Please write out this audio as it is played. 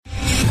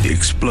the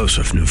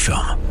explosive new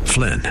film,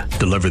 Flynn,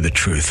 Deliver the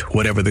Truth,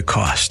 Whatever the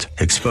Cost,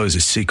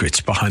 exposes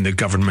secrets behind the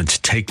government's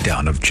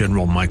takedown of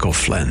General Michael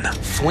Flynn.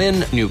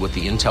 Flynn knew what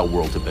the intel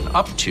world had been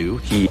up to.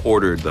 He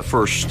ordered the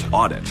first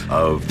audit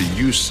of the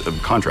use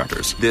of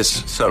contractors.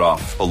 This set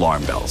off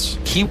alarm bells.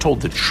 He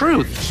told the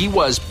truth. He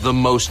was the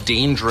most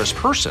dangerous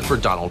person for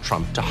Donald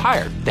Trump to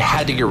hire. They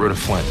had to get rid of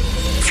Flynn.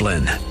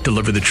 Flynn,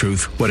 Deliver the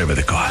Truth, Whatever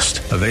the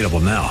Cost. Available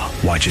now.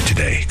 Watch it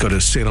today. Go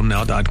to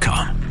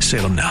salemnow.com.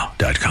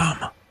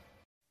 salemnow.com.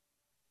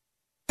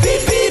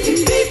 Beep, beep,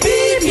 beep,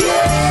 beep,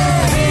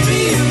 yeah.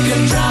 Baby, you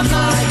can drive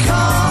my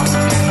car.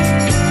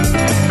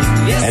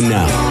 Yes, and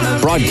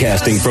now,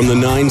 broadcasting from the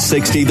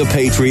 960 The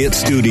Patriot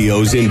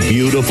Studios in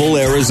beautiful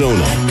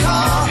Arizona,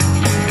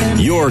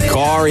 your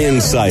Car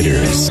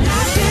Insiders.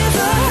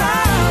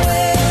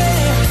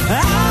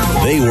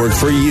 They work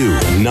for you,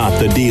 not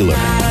the dealer.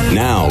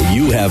 Now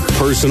you have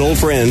personal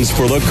friends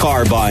for the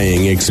car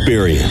buying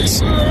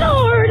experience.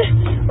 Lord,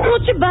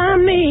 won't you buy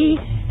me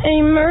a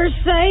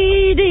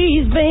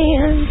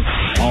Mercedes-Benz?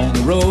 On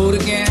the road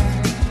again.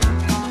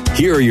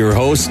 Here are your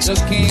hosts,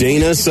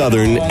 Dana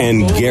Southern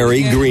and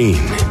Gary Green.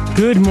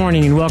 Good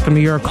morning and welcome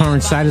to Your Car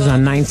Insiders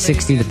on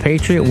 960 The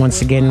Patriot.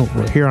 Once again,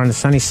 we're here on a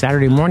sunny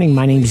Saturday morning.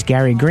 My name is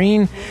Gary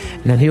Green,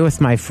 and I'm here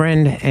with my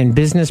friend and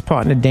business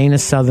partner, Dana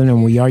Southern,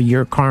 and we are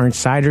Your Car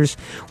Insiders.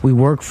 We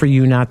work for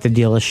you, not the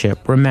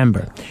dealership.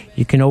 Remember,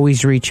 you can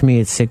always reach me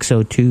at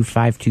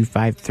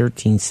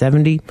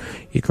 602-525-1370.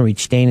 You can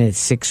reach Dana at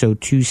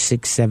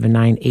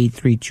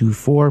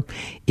 602-679-8324.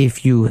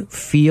 If you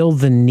feel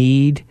the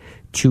need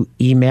to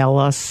email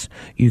us,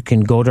 you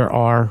can go to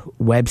our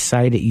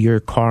website at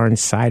Your Car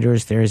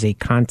Insiders. There is a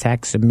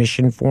contact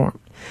submission form.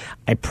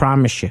 I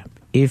promise you,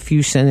 if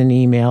you send an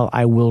email,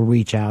 I will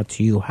reach out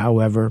to you.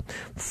 However,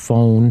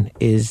 phone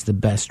is the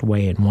best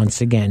way. And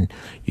once again,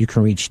 you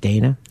can reach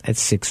Dana at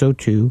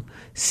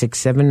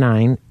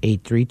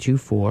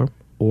 602-679-8324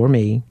 or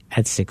me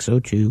at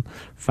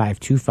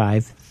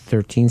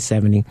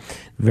 602-525-1370.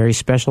 Very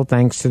special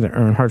thanks to the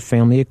Earnhardt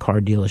family of car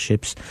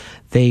dealerships.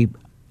 They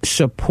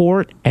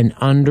support and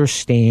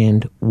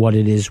understand what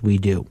it is we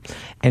do.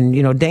 And,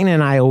 you know, Dana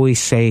and I always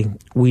say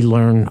we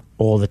learn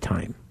all the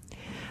time.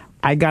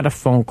 I got a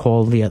phone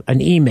call, an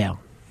email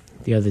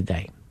the other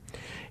day.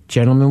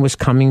 Gentleman was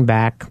coming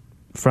back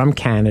from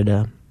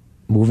Canada,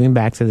 moving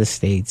back to the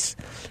States,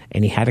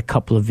 and he had a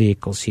couple of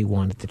vehicles he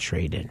wanted to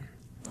trade in.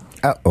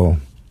 Uh-oh.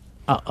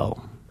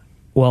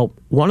 Well,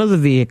 one of the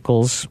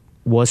vehicles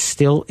was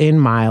still in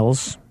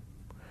miles,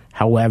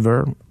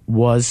 however,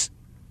 was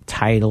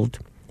titled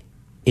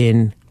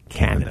in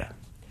Canada.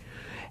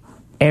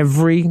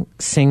 Every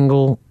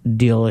single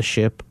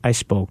dealership I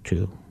spoke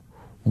to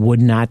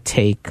would not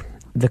take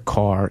the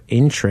car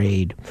in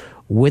trade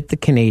with the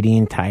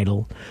Canadian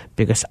title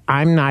because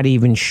I'm not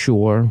even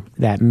sure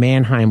that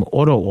Mannheim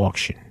Auto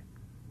Auction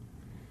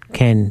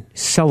can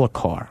sell a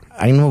car.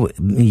 I know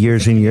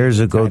years and years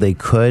ago they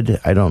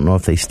could. I don't know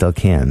if they still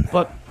can.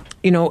 But,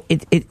 you know,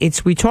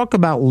 it's we talk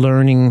about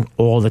learning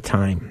all the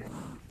time.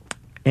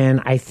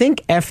 And I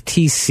think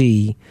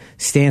FTC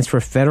stands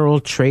for Federal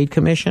Trade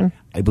Commission.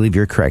 I believe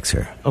you're correct,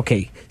 sir.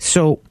 Okay,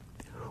 so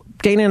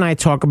Dana and I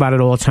talk about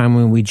it all the time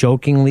when we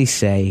jokingly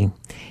say,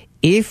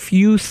 if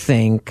you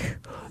think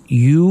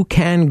you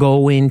can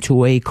go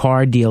into a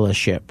car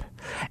dealership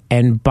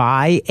and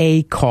buy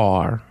a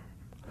car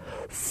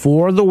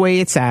for the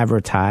way it's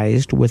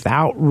advertised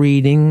without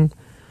reading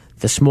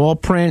the small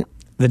print,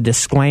 the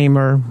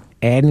disclaimer,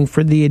 adding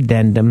for the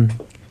addendum,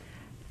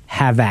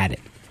 have at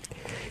it.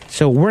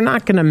 So we're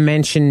not going to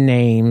mention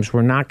names.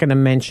 We're not going to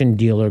mention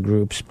dealer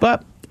groups.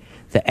 But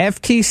the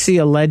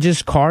FTC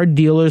alleges car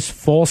dealers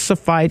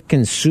falsified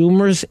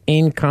consumers'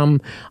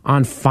 income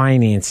on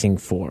financing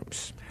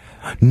forms.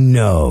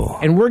 No.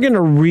 And we're going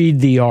to read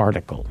the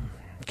article,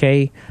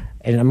 okay?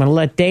 And I'm going to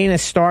let Dana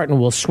start,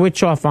 and we'll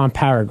switch off on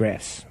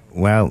paragraphs.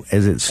 Well,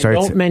 as it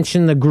starts... Don't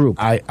mention the group.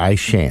 I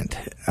shan't.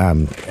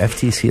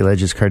 FTC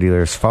alleges car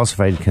dealers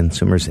falsified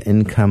consumers'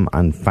 income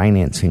on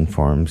financing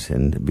forms.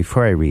 And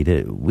before I read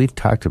it, we've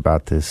talked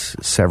about this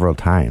several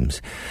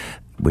times.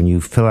 When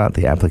you fill out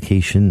the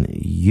application,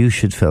 you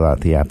should fill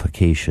out the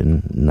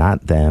application,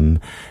 not them,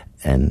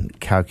 and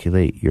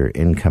calculate your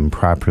income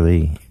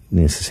properly.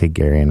 Needless to say,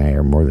 Gary and I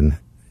are more than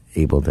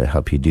able to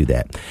help you do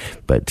that.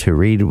 But to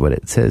read what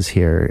it says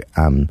here,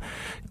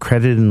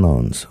 credit and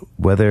loans,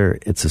 whether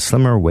it's a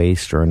slimmer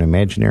waist or an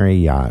imaginary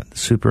yacht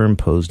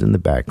superimposed in the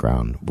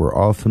background, we're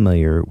all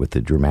familiar with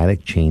the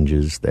dramatic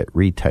changes that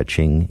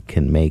retouching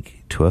can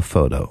make to a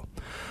photo.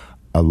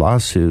 A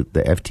lawsuit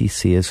the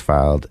FTC has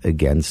filed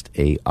against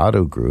a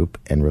auto group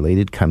and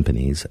related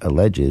companies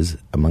alleges,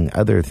 among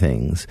other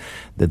things,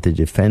 that the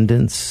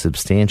defendants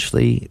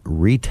substantially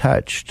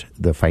retouched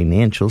the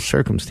financial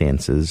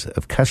circumstances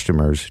of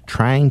customers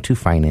trying to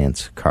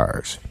finance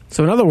cars.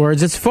 So in other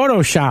words, it's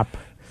Photoshop.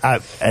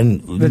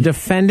 And the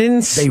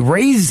defendants... They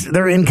raised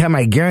their income,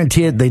 I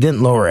guarantee it. They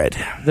didn't lower it.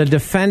 The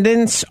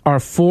defendants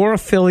are 4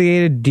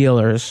 affiliated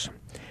dealers.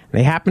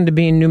 They happen to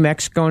be in New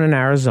Mexico and in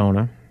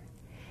Arizona.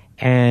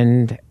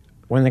 And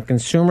when the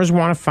consumers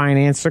want to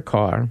finance a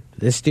car,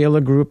 This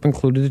dealer group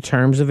included the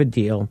terms of a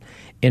deal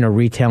in a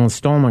retail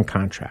installment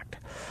contract.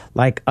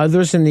 Like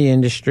others in the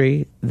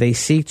industry, they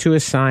seek to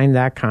assign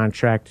that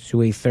contract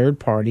to a third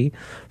party,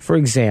 for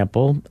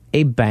example,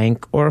 a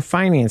bank or a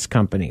finance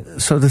company.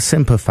 So to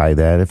simplify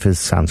that, if it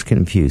sounds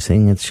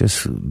confusing, it's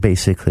just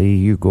basically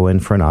you go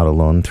in for an auto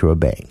loan through a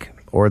bank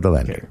or the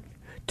lender.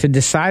 To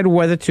decide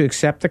whether to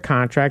accept the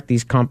contract,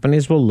 these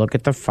companies will look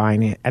at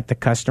the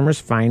customer's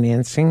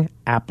financing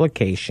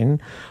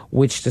application,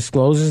 which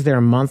discloses their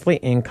monthly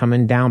income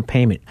and down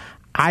payment.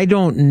 I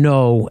don't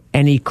know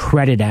any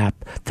credit app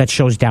that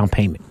shows down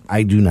payment.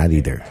 I do not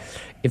either.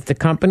 If the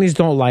companies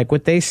don't like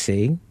what they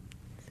see,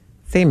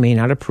 they may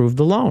not approve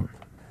the loan.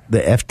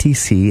 The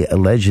FTC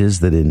alleges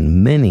that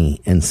in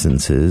many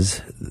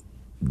instances,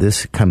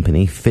 this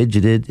company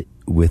fidgeted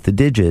with the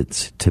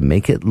digits to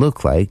make it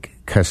look like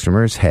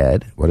customers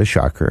had, what a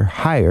shocker,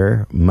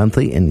 higher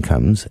monthly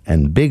incomes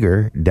and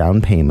bigger down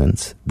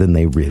payments than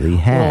they really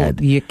had.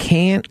 Well, you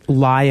can't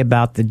lie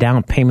about the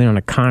down payment on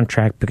a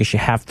contract because you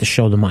have to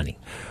show the money.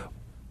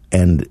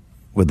 And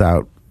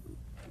without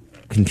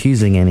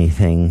confusing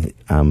anything,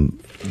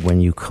 when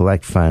you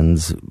collect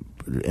funds,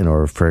 in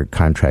order for a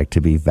contract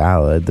to be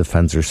valid, the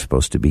funds are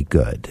supposed to be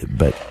good.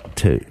 But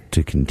to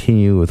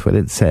continue with what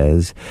it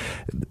says,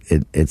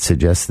 it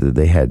suggests that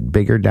they had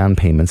bigger down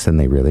payments than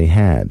they really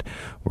had.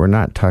 We're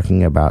not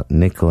talking about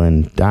nickel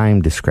and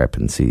dime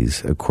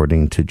discrepancies,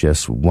 according to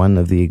just one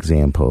of the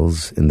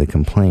examples in the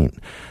complaint.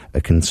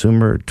 A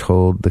consumer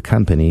told the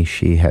company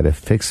she had a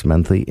fixed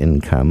monthly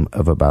income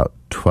of about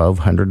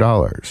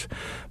 $1,200,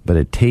 but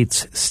a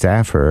Tate's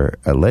staffer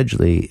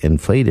allegedly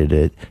inflated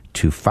it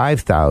to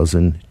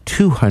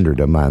 $5,200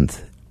 a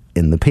month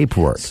in the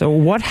paperwork. So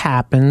what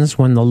happens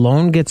when the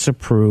loan gets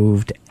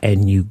approved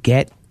and you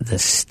get the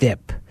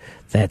stip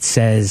that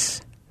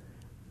says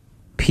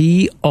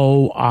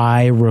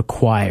POI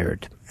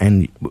required?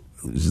 And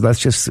let's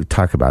just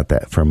talk about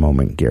that for a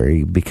moment,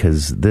 Gary,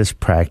 because this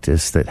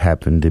practice that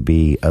happened to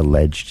be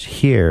alleged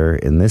here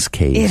in this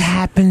case... It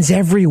happens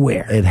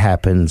everywhere. It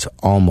happens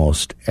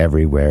almost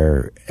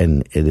everywhere,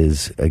 and it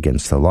is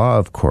against the law,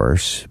 of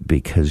course,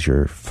 because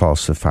you're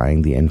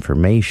falsifying the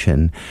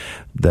information.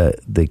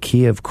 The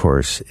key, of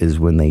course, is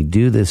when they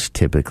do this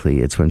typically,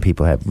 it's when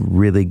people have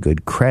really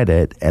good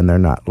credit and they're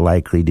not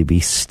likely to be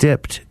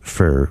stipped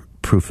for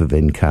proof of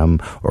income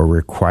or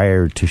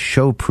required to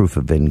show proof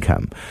of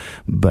income.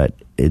 But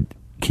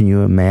can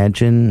you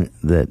imagine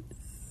that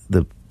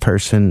the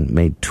person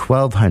made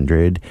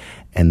 $1,200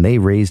 and they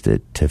raised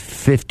it to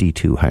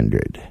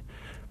 $5,200?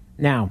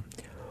 Now,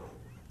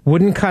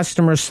 wouldn't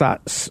customers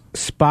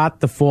spot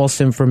the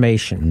false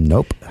information?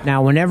 Nope.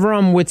 Now, whenever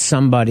I'm with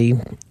somebody,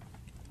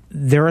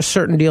 there are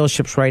certain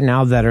dealerships right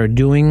now that are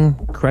doing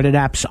credit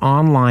apps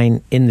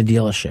online in the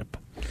dealership.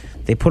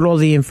 They put all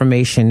the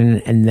information in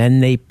and then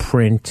they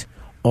print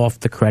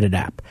off the credit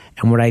app.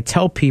 And what I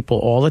tell people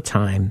all the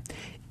time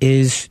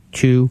is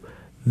to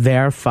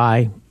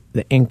verify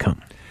the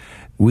income.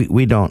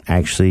 We don't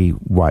actually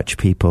watch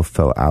people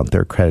fill out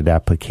their credit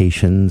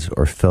applications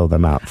or fill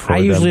them out for them. I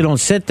usually don't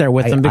sit there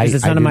with them because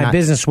it's none of my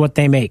business what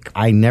they make.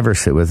 I never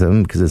sit with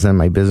them because it's none of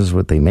my business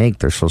what they make,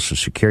 their social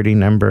security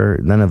number,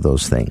 none of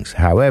those things.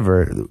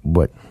 However,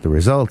 what the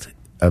result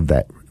of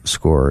that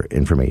score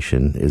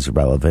information is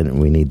relevant, and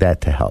we need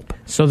that to help.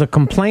 So the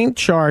complaint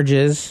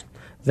charges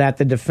that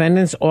the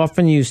defendants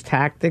often used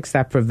tactics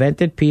that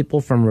prevented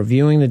people from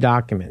reviewing the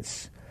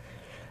documents.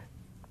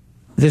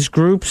 This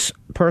group's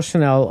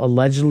personnel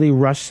allegedly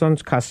rushed some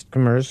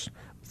customers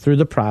through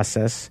the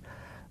process,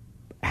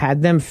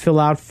 had them fill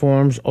out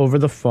forms over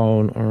the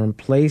phone or in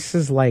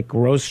places like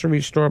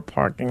grocery store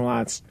parking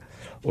lots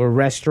or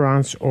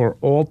restaurants, or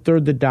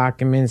altered the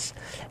documents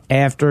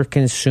after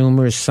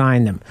consumers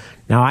signed them.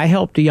 Now, I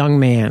helped a young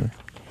man,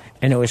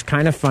 and it was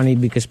kind of funny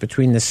because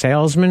between the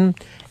salesman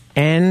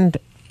and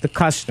the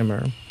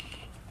customer,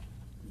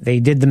 they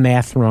did the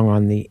math wrong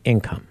on the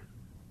income.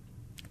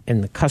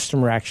 And the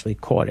customer actually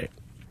caught it.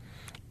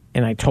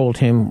 And I told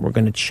him we're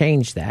going to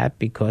change that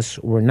because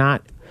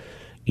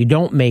you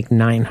don't make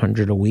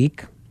 $900 a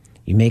week.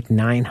 You make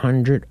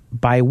 $900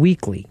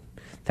 biweekly.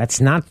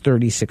 That's not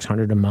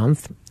 $3,600 a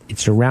month.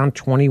 It's around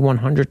 $2,100,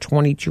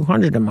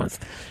 $2,200 a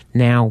month.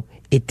 Now,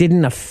 it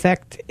didn't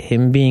affect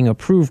him being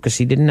approved because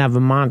he didn't have a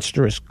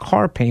monstrous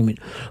car payment.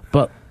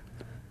 But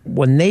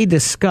when they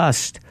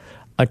discussed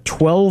a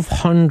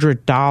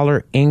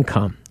 $1,200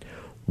 income,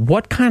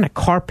 what kind of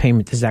car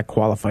payment does that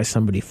qualify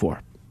somebody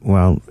for?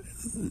 Well,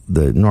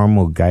 the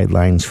normal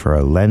guidelines for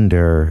a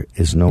lender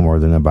is no more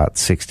than about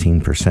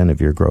 16% of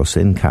your gross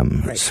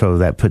income. Right. So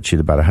that puts you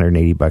at about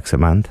 $180 a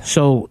month.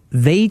 So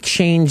they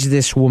changed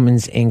this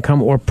woman's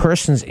income or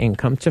person's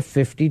income to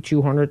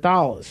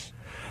 $5,200.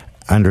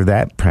 Under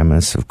that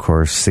premise, of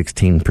course,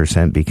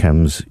 16%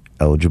 becomes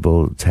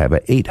eligible to have an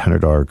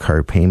 $800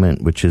 car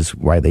payment, which is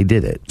why they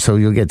did it. So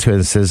you'll get to it.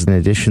 It says, in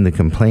addition, the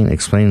complaint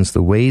explains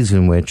the ways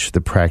in which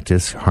the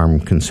practice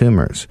harmed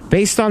consumers.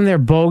 Based on their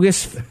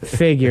bogus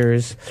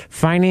figures,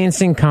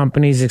 financing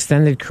companies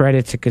extended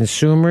credit to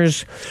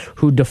consumers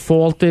who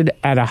defaulted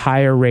at a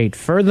higher rate.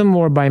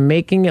 Furthermore, by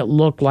making it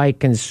look like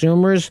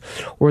consumers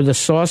were the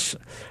source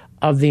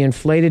of the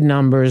inflated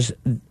numbers,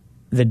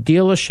 the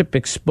dealership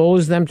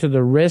exposed them to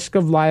the risk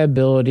of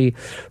liability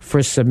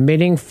for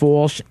submitting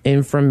false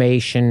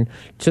information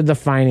to the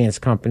finance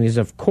companies.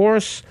 Of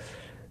course,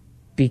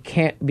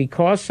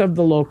 because of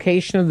the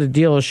location of the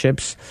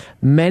dealerships,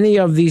 many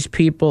of these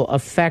people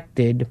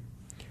affected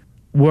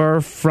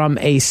were from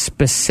a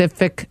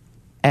specific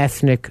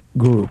ethnic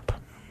group.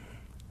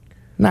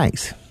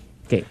 Nice.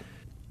 Okay.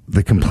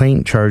 The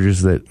complaint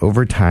charges that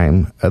over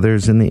time,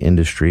 others in the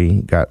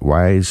industry got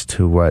wise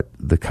to what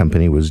the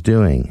company was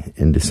doing.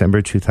 In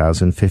December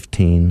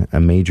 2015, a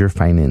major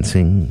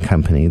financing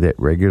company that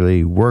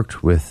regularly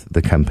worked with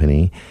the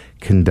company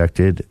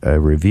conducted a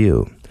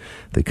review.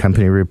 The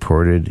company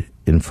reported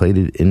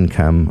inflated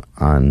income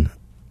on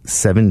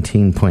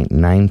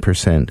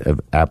 17.9%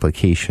 of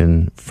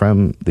application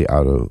from the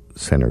Auto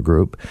Center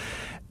Group,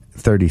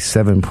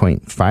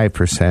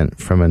 37.5%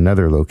 from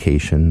another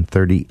location,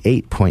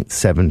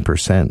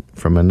 38.7%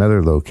 from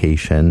another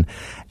location,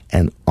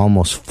 and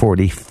almost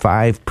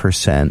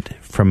 45%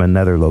 from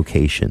another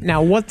location.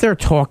 Now, what they're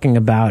talking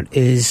about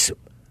is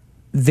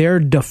they're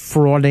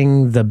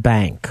defrauding the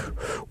bank,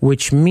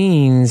 which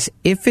means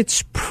if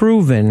it's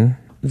proven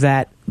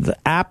that the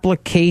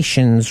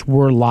applications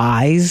were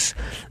lies,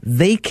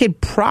 they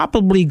could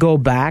probably go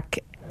back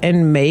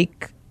and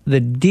make the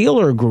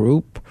dealer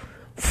group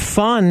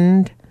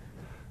fund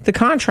the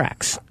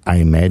contracts. I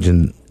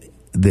imagine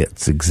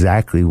that's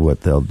exactly what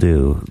they'll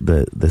do.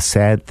 The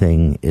sad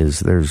thing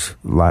is there's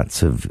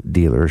lots of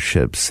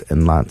dealerships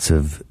and lots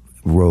of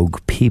rogue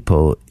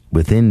people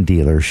within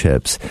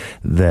dealerships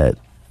that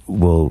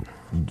will,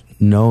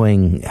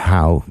 knowing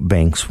how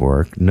banks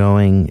work,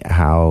 knowing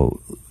how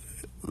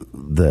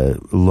the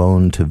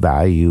loan to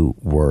value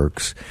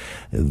works,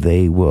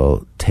 they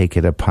will take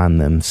it upon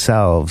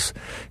themselves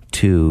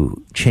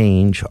to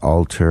change,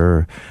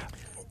 alter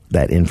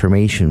that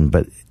information.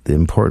 But the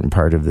important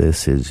part of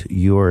this is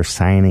you're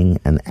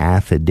signing an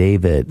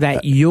affidavit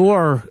that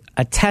you're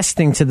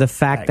attesting to the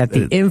fact that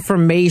the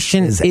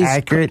information is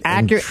accurate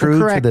and true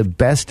correct to the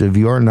best of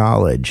your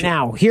knowledge.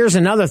 Now, here's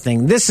another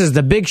thing. This is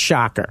the big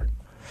shocker.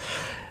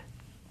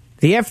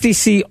 The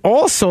FTC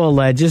also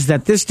alleges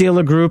that this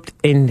dealer group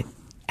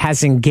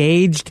has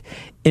engaged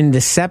in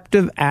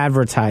deceptive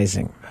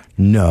advertising.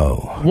 No.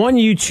 One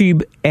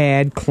YouTube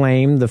ad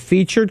claimed the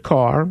featured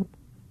car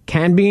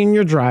can be in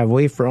your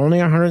driveway for only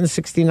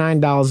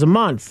 $169 a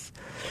month.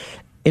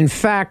 In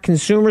fact,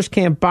 consumers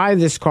can't buy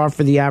this car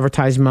for the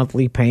advertised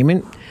monthly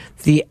payment.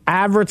 The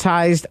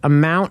advertised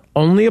amount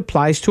only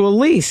applies to a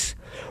lease.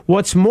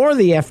 What's more,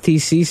 the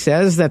FTC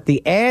says that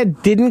the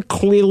ad didn't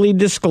clearly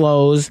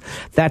disclose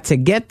that to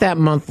get that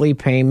monthly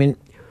payment,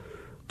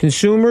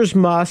 consumers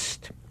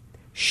must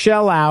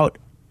shell out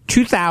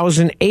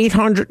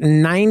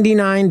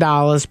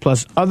 $2,899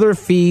 plus other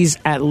fees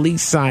at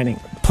lease signing.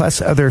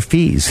 Plus other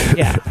fees.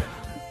 Yeah.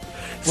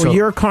 Well,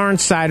 your car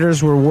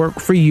insiders will work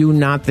for you,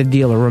 not the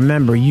dealer.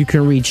 Remember, you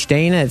can reach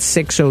Dana at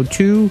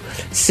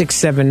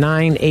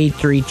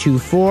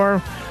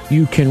 602-679-8324.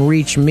 You can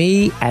reach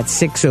me at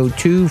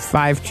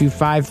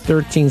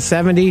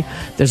 602-525-1370.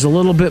 There's a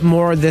little bit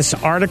more of this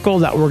article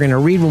that we're going to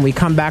read when we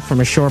come back from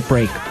a short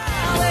break.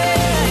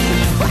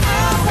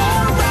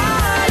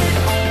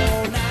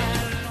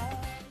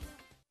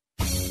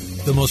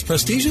 The most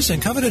prestigious and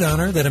coveted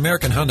honor that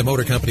American Honda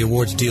Motor Company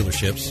awards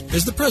dealerships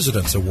is the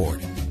President's Award.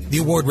 The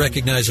award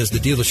recognizes the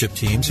dealership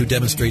teams who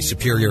demonstrate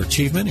superior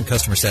achievement in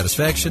customer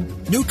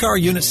satisfaction, new car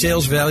unit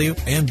sales value,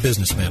 and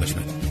business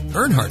management.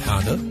 Earnhardt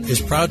Honda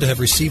is proud to have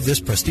received this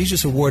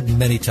prestigious award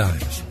many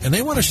times, and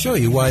they want to show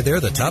you why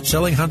they're the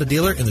top-selling Honda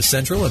dealer in the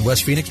Central and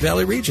West Phoenix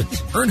Valley regions.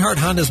 Earnhardt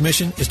Honda's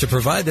mission is to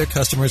provide their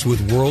customers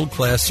with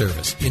world-class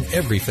service in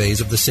every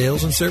phase of the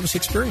sales and service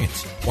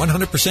experience.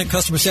 100%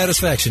 customer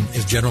satisfaction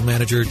is General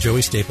Manager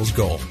Joey Staples'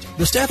 goal.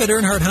 The staff at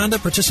Earnhardt Honda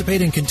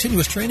participate in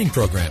continuous training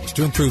programs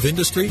to improve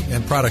industry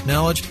and product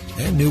knowledge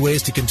and new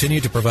ways to continue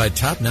to provide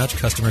top-notch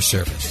customer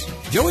service.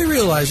 Joey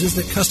realizes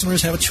that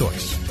customers have a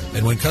choice,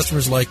 and when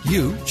customers like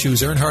you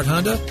choose Earnhardt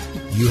Honda,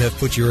 you have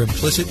put your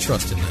implicit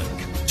trust in them.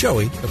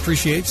 Joey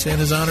appreciates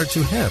and is honored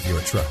to have your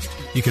trust.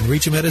 You can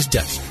reach him at his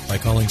desk by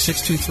calling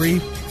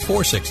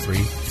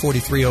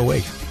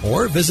 623-463-4308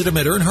 or visit him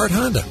at Earnhardt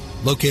Honda,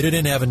 located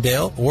in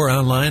Avondale, or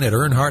online at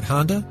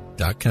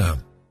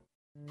earnhardthonda.com.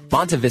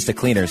 Monta Vista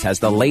Cleaners has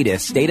the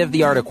latest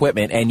state-of-the-art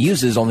equipment and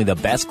uses only the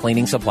best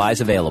cleaning supplies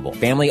available.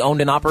 Family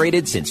owned and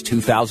operated since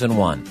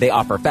 2001. They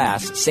offer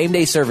fast,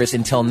 same-day service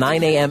until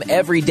 9 a.m.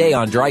 every day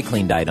on dry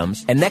cleaned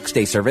items and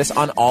next-day service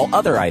on all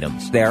other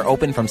items. They are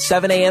open from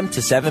 7 a.m.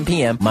 to 7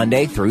 p.m.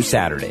 Monday through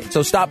Saturday.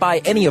 So stop by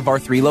any of our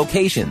 3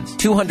 locations,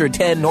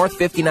 210 North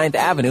 59th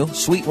Avenue,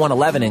 Suite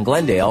 111 in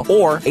Glendale,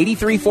 or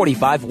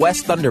 8345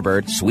 West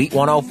Thunderbird, Suite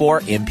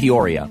 104 in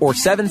Peoria, or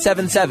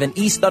 777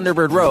 East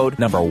Thunderbird Road,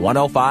 number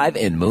 105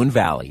 in Moon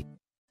Valley.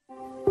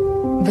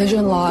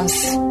 Vision loss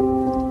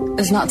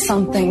is not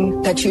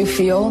something that you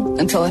feel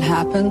until it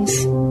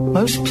happens.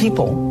 Most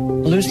people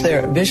lose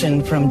their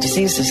vision from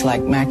diseases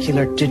like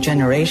macular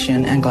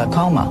degeneration and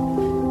glaucoma,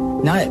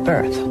 not at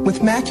birth.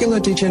 With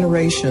macular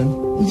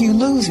degeneration, you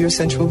lose your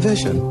central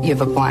vision. You have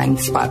a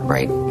blind spot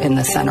right in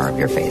the center of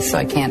your face, so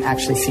I can't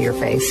actually see your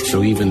face.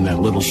 So even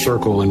that little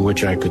circle in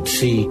which I could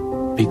see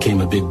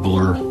became a big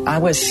blur. I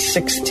was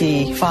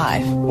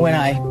 65 when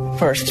I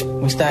first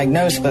was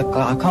diagnosed with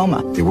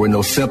glaucoma. There were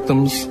no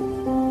symptoms.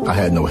 I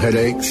had no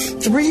headaches.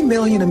 3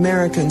 million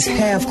Americans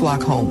have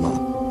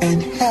glaucoma,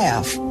 and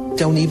half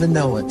don't even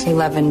know it.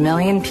 11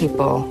 million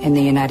people in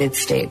the United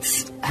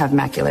States have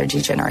macular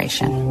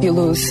degeneration. You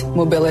lose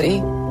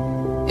mobility,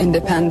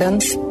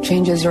 independence,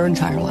 changes your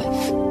entire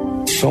life.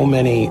 So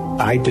many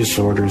eye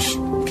disorders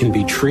can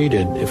be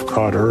treated if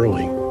caught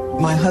early.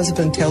 My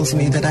husband tells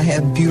me that I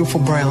have beautiful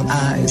brown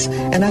eyes,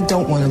 and I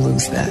don't want to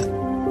lose that.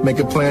 Make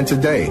a plan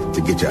today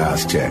to get your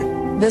eyes checked.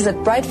 Visit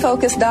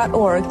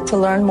brightfocus.org to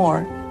learn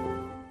more.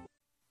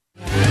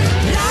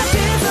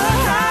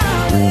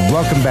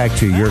 Welcome back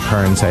to Your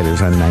Car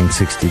Insiders on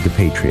 960 The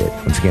Patriot.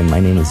 Once again, my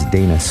name is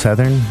Dana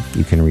Southern.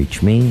 You can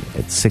reach me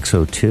at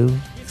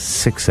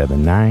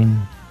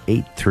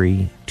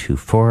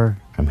 602-679-8324.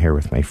 I'm here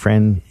with my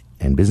friend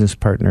and business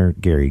partner,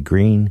 Gary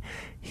Green.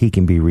 He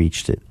can be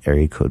reached at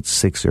area code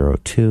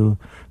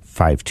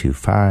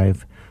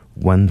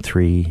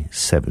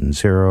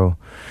 602-525-1370.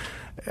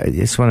 I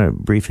just want to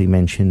briefly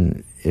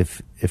mention,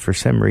 if for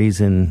some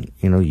reason,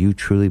 you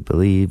truly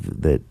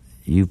believe that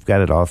you've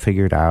got it all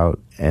figured out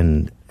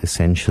and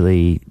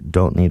essentially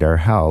don't need our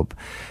help,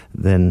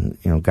 then,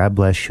 God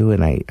bless you,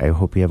 and I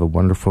hope you have a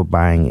wonderful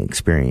buying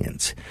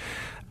experience.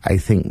 I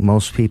think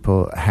most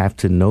people have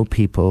to know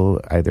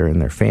people either in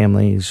their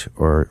families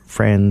or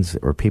friends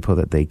or people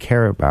that they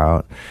care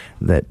about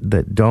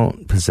that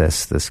don't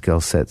possess the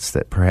skill sets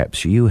that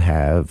perhaps you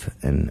have,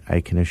 and I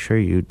can assure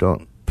you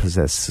don't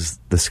possess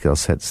the skill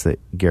sets that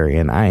Gary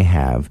and I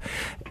have.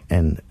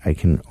 And I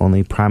can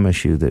only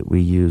promise you that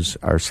we use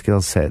our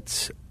skill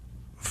sets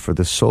for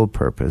the sole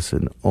purpose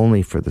and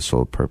only for the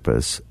sole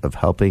purpose of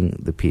helping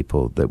the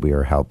people that we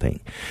are helping.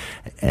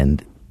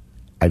 And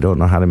I don't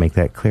know how to make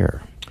that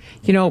clearer.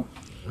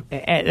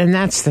 And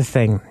that's the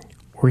thing.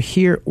 We're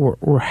here,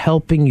 we're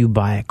helping you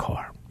buy a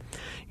car.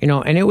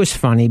 And it was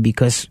funny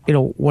because,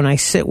 when I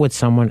sit with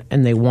someone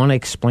and they want to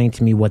explain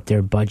to me what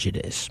their budget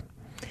is,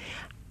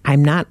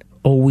 I'm not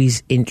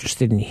always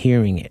interested in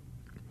hearing it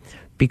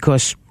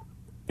because,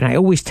 and I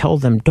always tell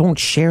them, don't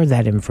share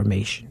that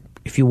information.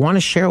 If you want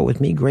to share it with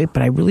me, great,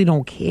 but I really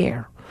don't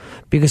care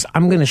because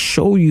I'm going to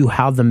show you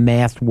how the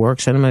math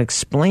works and I'm going to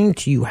explain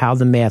to you how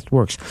the math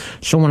works.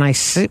 So when I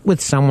sit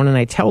with someone and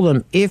I tell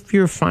them, if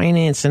you're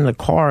financing the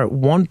car at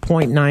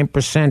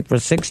 1.9% for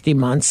 60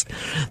 months,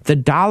 the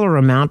dollar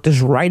amount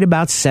is right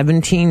about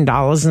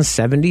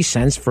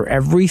 $17.70 for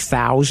every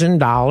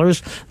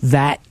 $1,000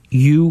 that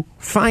you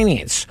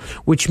finance,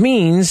 which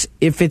means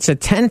if it's a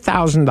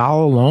 $10,000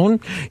 loan,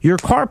 your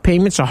car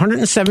payment's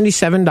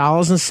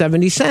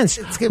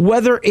 $177.70.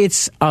 Whether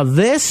it's a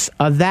this,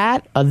 a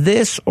that, a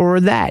this, or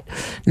a that.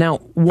 Now,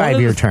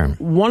 5-year term.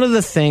 One of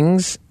the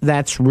things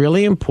that's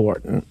really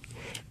important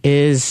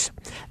is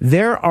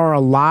there are a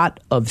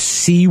lot of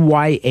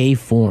CYA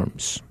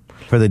forms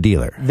for the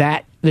dealer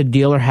that the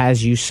dealer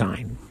has you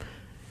sign.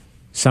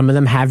 Some of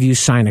them have you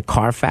sign a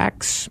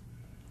Carfax,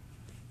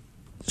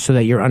 so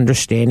that you're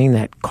understanding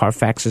that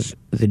Carfax is,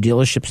 the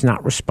dealership's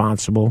not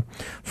responsible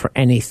for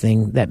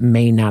anything that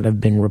may not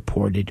have been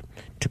reported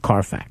to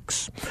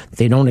Carfax.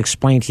 They don't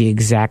explain to you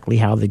exactly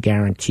how the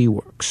guarantee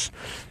works.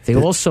 They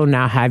also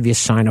now have you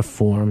sign a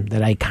form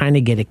that I kind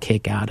of get a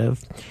kick out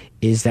of,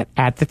 is that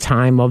at the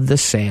time of the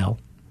sale,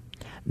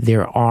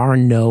 there are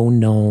no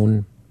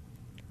known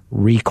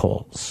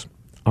recalls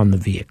on the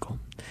vehicle.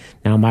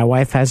 Now, my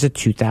wife has a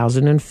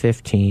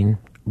 2015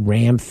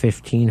 Ram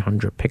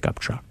 1500 pickup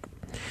truck.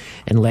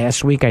 And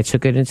last week I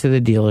took it into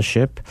the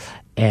dealership,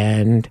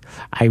 and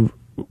I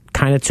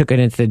kind of took it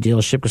into the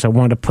dealership because I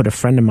wanted to put a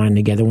friend of mine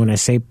together. When I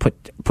say put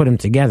him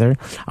together,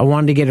 I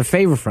wanted to get a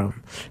favor from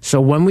him.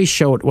 So when I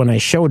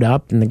showed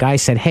up and the guy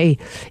said, hey,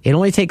 it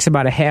only takes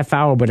about a half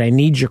hour, but I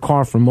need your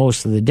car for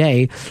most of the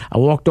day, I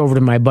walked over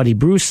to my buddy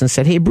Bruce and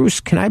said, hey,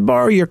 Bruce, can I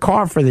borrow your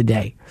car for the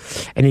day?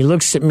 And he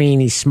looks at me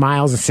and he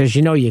smiles and says,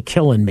 you're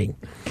killing me.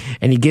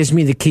 And he gives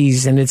me the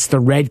keys, and it's the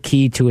red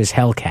key to his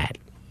Hellcat.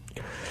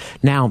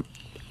 Now,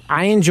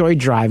 I enjoy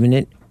driving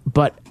it,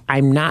 but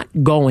I'm not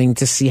going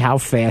to see how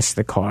fast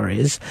the car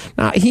is.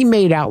 Now, he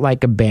made out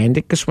like a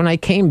bandit because when I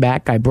came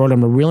back, I brought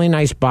him a really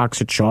nice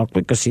box of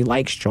chocolate because he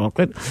likes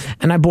chocolate,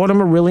 and I bought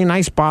him a really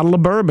nice bottle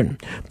of bourbon.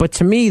 But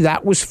to me,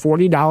 that was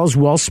 $40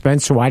 well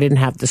spent, so I didn't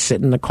have to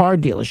sit in the car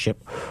dealership.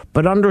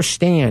 But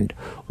understand,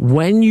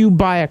 when you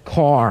buy a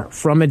car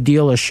from a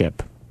dealership,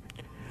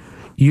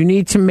 you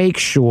need to make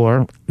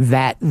sure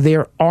that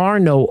there are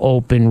no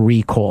open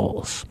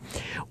recalls.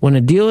 When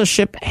a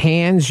dealership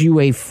hands you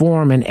a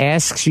form and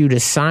asks you to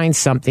sign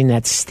something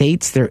that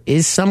states there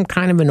is some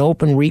kind of an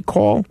open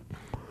recall,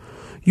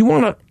 you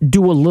want to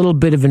do a little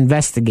bit of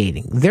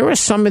investigating. There are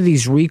some of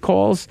these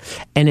recalls,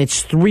 and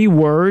it's 3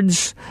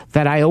 words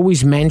that I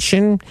always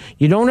mention.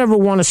 You don't ever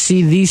want to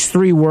see these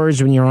 3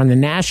 words when you're on the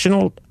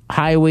National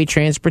Highway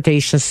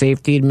Transportation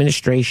Safety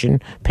Administration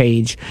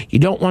page. You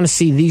don't want to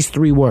see these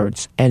 3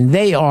 words, and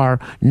they are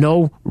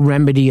no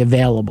remedy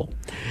available.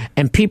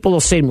 And people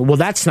will say to me, well,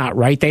 that's not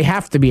right. They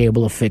have to be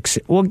able to fix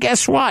it. Well,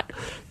 guess what?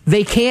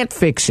 They can't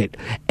fix it.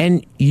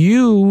 And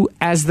you,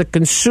 as the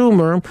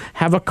consumer,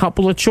 have a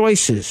couple of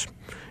choices.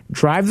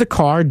 Drive the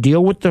car,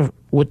 deal with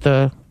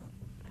the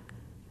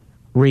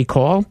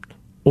recall,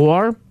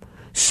 or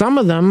some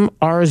of them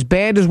are as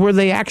bad as where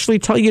they actually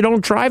tell you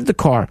don't drive the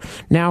car.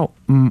 Now,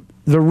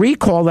 the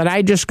recall that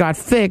I just got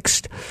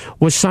fixed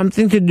was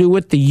something to do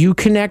with the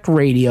Uconnect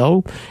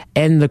radio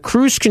and the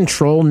cruise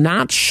control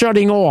not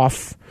shutting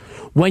off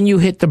when you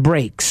hit the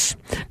brakes.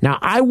 Now,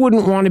 I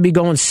wouldn't want to be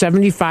going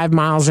 75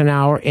 miles an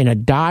hour in a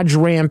Dodge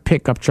Ram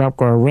pickup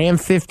truck or a Ram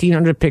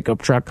 1500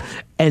 pickup truck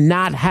and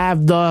not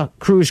have the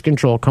cruise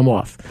control come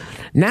off.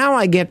 Now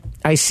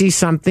I see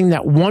something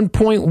that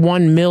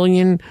 1.1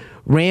 million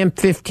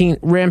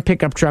Ram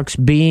pickup trucks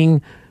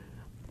being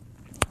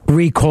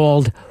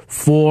recalled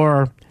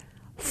for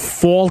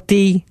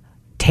faulty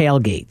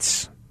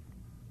tailgates.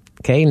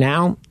 Okay,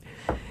 now,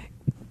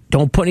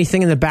 don't put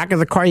anything in the back of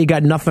the car. You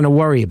got nothing to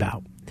worry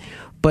about.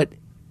 But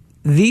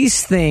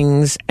these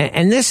things,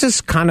 and this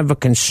is kind of a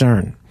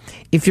concern,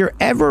 if you're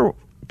ever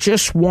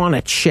just want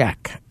to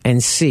check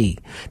and see,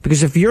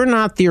 because if you're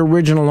not the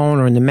original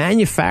owner and the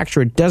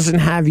manufacturer doesn't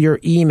have your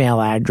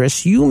email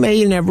address, you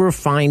may never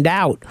find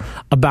out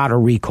about a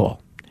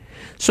recall.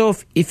 So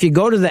if you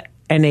go to the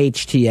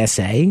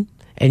NHTSA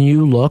and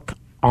you look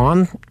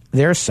on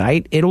their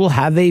site, it will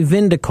have a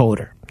VIN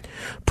decoder.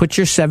 Put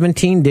your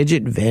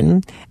 17-digit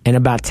VIN, and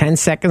about 10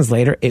 seconds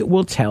later, it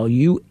will tell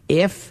you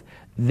if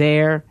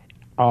there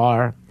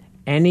are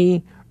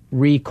any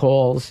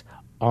recalls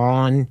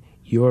on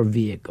your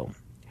vehicle.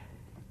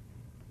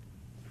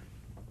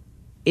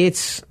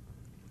 It's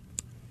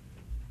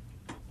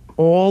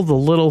all the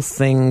little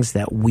things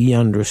that we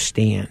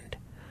understand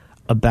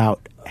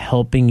about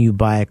helping you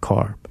buy a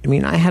car. I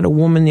mean, I had a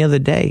woman the other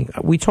day.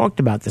 We talked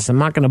about this. I'm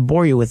not going to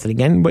bore you with it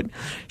again, but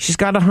she's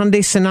got a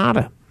Hyundai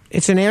Sonata.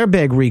 It's an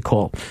airbag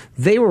recall.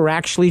 They were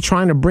actually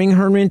trying to bring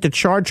her in to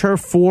charge her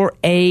for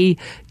a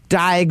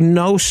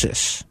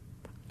diagnosis,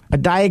 a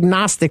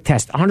diagnostic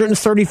test,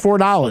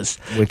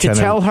 $134 to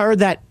tell her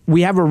that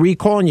we have a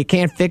recall and you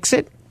can't fix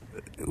it.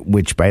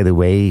 Which, by the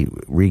way,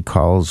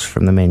 recalls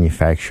from the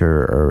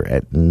manufacturer are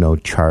at no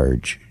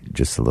charge,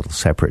 just a little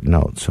separate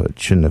note, so it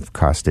shouldn't have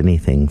cost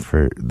anything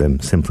for them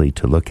simply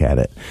to look at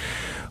it.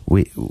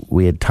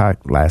 We had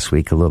talked last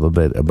week a little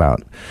bit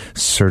about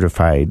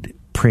certified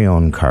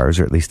pre-owned cars,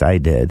 or at least I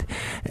did,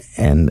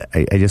 and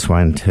I just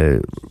wanted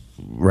to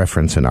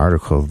reference an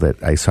article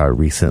that I saw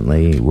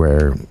recently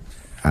where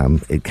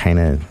it kind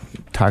of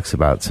talks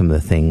about some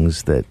of the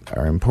things that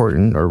are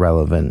important or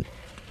relevant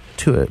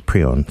to a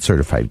pre-owned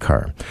certified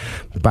car.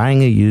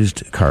 Buying a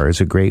used car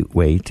is a great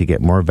way to get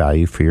more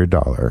value for your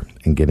dollar,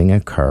 and getting a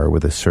car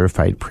with a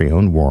certified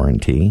pre-owned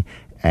warranty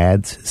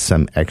adds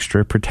some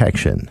extra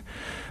protection.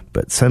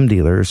 But some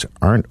dealers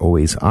aren't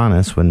always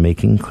honest when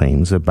making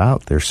claims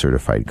about their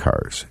certified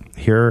cars.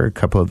 Here are a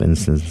couple of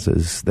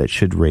instances that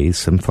should raise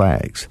some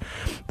flags.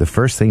 The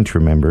first thing to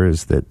remember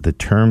is that the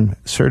term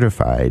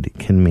certified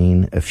can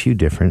mean a few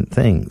different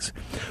things.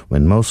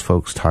 When most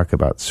folks talk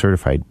about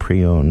certified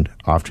pre-owned,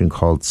 often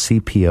called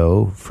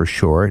CPO for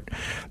short,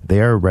 they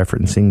are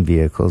referencing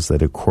vehicles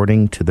that,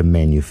 according to the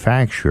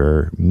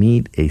manufacturer,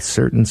 meet a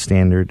certain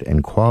standard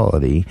and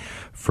quality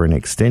for an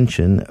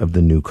extension of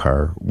the new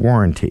car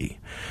warranty.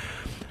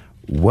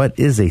 What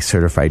is a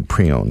certified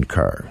pre-owned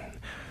car?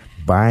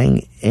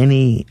 Buying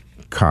any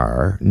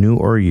car, new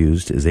or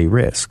used, is a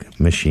risk.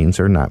 Machines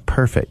are not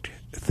perfect.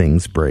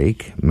 Things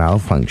break,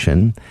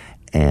 malfunction,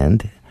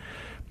 and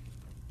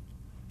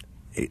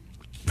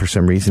for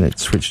some reason it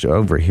switched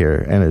over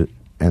here, and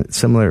it's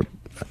similar.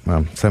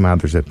 Well, somehow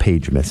there's a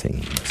page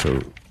missing,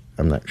 so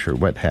I'm not sure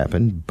what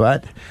happened,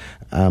 but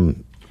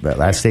that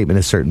last statement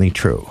is certainly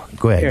true.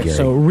 Go ahead, Gary.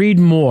 So read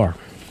more.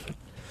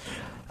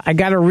 I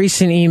got a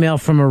recent email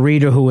from a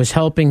reader who was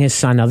helping his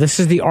son. Now, this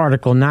is the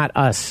article, not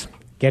us.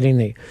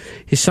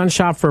 His son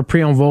shopped for a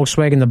pre-owned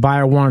Volkswagen. The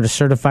buyer wanted a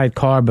certified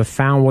car, but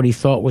found what he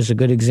thought was a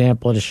good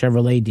example at a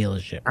Chevrolet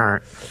dealership.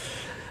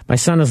 My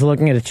son is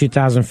looking at a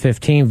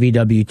 2015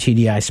 VW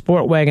TDI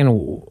Sport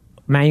Wagon.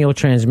 manual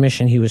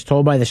transmission. He was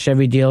told by the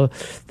Chevy dealer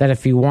that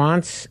if he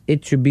wants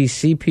it to be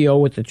CPO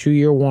with a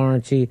 2-year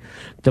warranty,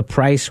 the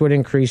price would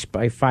increase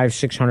by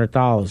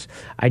 $500-$600.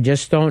 I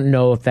just don't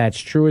know if that's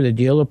true or the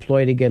dealer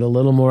ploy to get a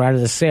little more out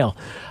of the sale.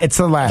 It's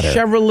the latter.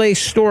 Chevrolet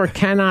store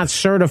cannot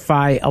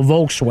certify a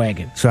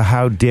Volkswagen. So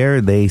how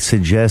dare they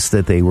suggest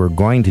that they were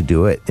going to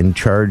do it and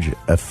charge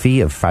a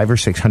fee of $500 or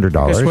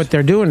 $600? Because what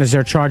they're doing is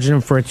they're charging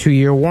them for a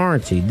 2-year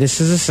warranty.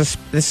 This is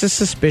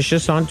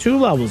suspicious on 2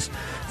 levels.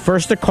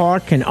 First, the car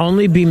can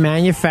only be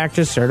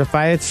manufactured,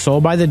 certified,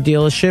 sold by the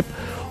dealership,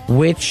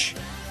 which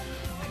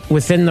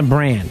within the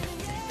brand.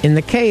 In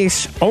the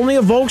case, only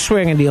a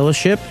Volkswagen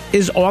dealership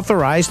is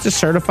authorized to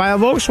certify a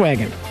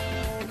Volkswagen.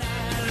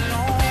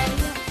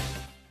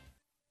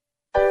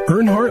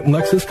 Earnhardt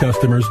Lexus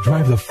customers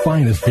drive the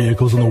finest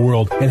vehicles in the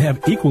world and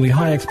have equally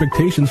high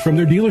expectations from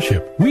their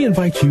dealership. We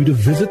invite you to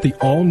visit the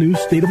all-new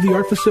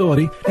state-of-the-art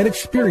facility and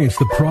experience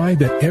the pride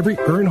that every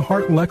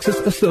Earnhardt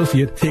Lexus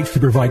associate takes to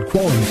provide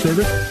quality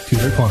service to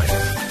their clients.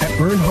 At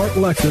Earnhardt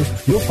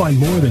Lexus, you'll find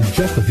more than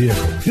just a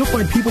vehicle. You'll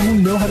find people who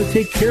know how to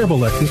take care of a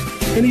Lexus,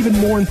 and even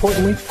more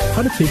importantly,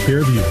 how to take care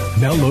of you.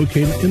 Now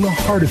located in the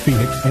heart of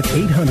Phoenix at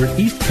 800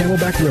 East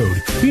Camelback Road,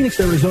 Phoenix,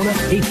 Arizona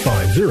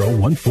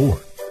 85014.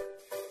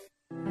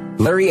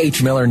 Larry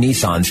H. Miller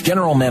Nissan's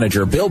General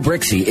Manager Bill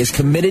Brixey is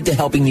committed to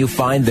helping you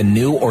find the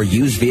new or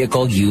used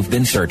vehicle you've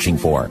been searching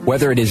for.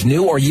 Whether it is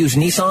new or used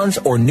Nissans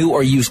or new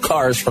or used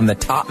cars from the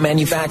top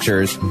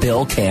manufacturers,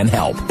 Bill can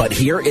help. But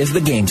here is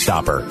the game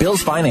stopper.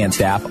 Bill's finance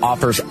staff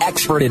offers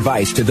expert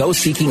advice to those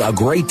seeking a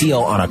great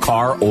deal on a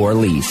car or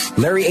lease.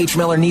 Larry H.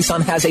 Miller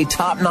Nissan has a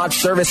top-notch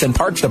service and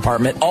parts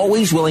department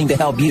always willing to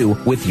help you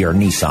with your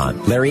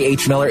Nissan. Larry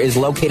H. Miller is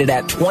located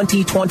at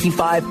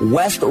 2025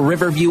 West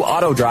Riverview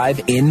Auto Drive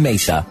in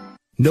Mesa.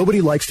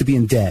 Nobody likes to be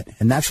in debt,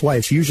 and that's why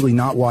it's usually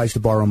not wise to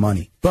borrow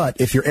money. But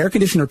if your air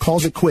conditioner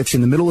calls it quits in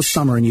the middle of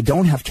summer and you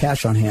don't have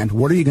cash on hand,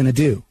 what are you going to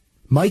do?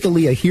 Mike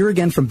Aaliyah here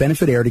again from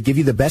Benefit Air to give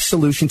you the best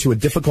solution to a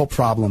difficult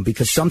problem,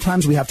 because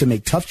sometimes we have to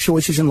make tough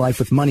choices in life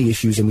with money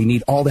issues and we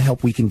need all the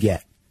help we can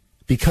get.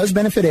 Because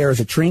Benefit Air is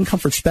a Train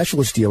Comfort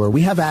Specialist dealer,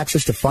 we have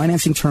access to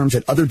financing terms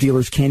that other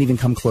dealers can't even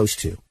come close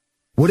to.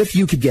 What if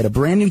you could get a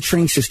brand new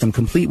train system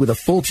complete with a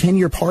full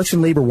 10-year parts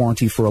and labor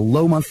warranty for a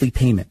low monthly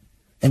payment?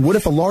 And what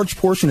if a large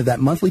portion of that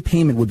monthly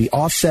payment would be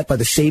offset by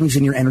the savings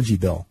in your energy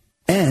bill?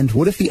 And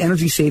what if the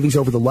energy savings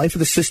over the life of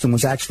the system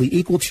was actually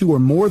equal to or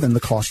more than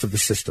the cost of the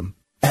system?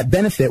 At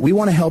Benefit, we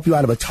want to help you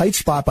out of a tight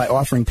spot by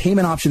offering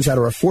payment options that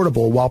are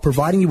affordable while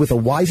providing you with a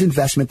wise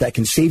investment that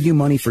can save you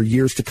money for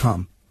years to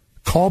come.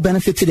 Call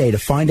Benefit today to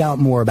find out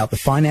more about the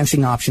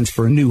financing options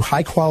for a new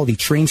high-quality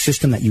train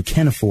system that you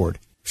can afford.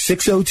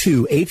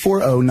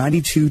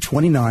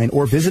 602-840-9229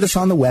 or visit us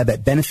on the web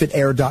at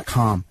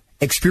benefitair.com.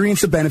 Experience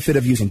the benefit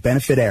of using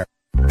Benefit Air.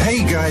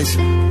 Hey guys,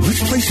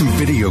 let's play some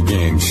video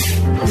games.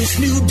 This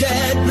new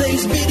dad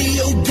plays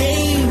video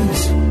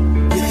games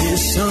with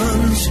his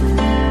sons,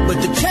 but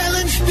the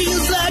challenge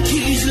feels like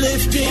he's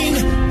lifting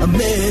a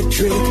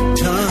metric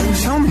ton.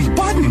 How many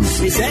buttons?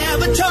 His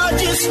avatar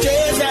just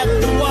stares at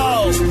the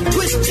walls,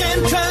 twists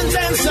and turns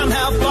and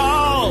somehow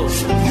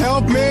falls.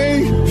 Help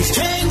me! He's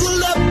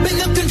tangled up in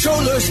the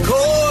controller's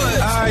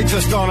cord. I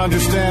just don't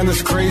understand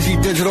this crazy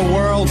digital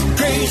world.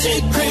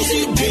 Crazy,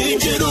 crazy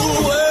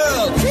digital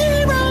world.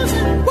 Heroes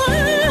and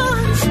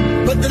worlds.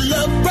 But the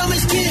love from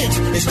his kids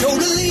is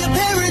totally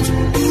apparent.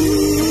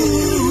 Ooh.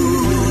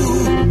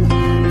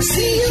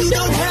 See, you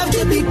don't have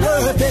to be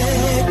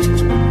perfect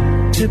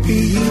to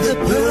be the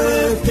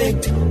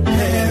perfect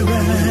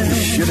parent.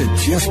 You should have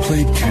just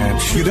played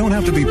catch. You don't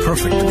have to be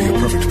perfect to be a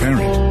perfect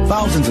parent.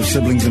 Thousands of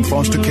siblings in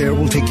foster care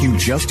will take you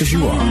just as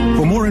you are.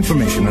 For more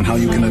information on how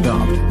you can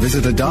adopt,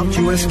 visit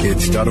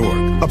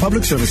adoptuskids.org. A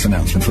public service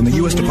announcement from the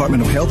U.S.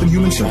 Department of Health and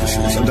Human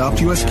Services,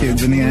 Adopt U.S.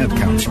 Kids, and the Ad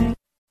Council.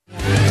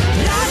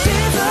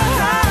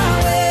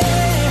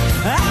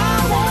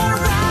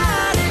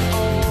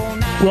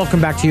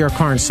 Welcome back to Your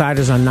Car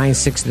Insiders on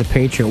 960 The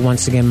Patriot.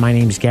 Once again, my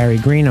name's Gary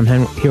Green. I'm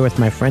here with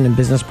my friend and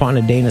business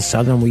partner, Dana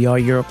Southern. We are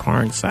Your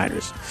Car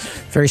Insiders.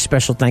 Very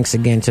special thanks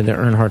again to the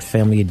Earnhardt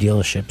family of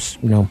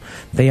dealerships. You know,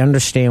 they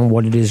understand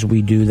what it is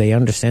we do. They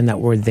understand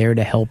that we're there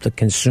to help the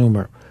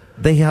consumer.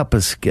 They help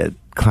us get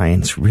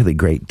clients really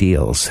great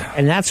deals.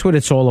 And that's what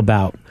it's all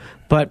about.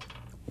 But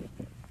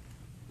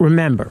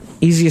remember,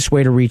 easiest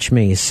way to reach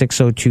me is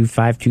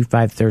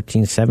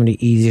 602-525-1370.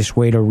 Easiest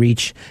way to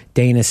reach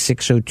Dana,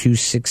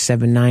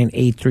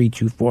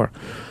 602-679-8324.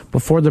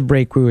 Before the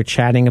break, we were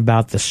chatting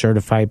about the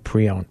certified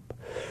pre-owned.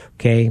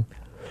 Okay?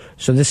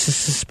 So this is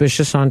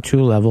suspicious on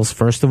 2 levels.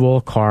 First of all,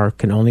 a car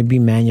can only be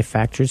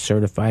manufactured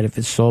certified if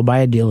it's sold by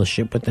a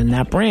dealership within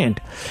that brand.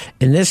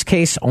 In this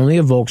case, only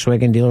a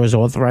Volkswagen dealer is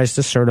authorized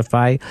to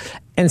certify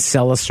and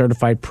sell a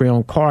certified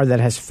pre-owned car that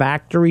has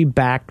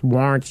factory-backed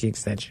warranty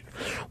extension.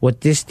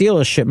 What this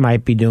dealership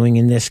might be doing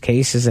in this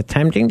case is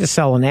attempting to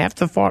sell an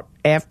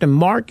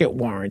aftermarket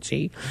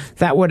warranty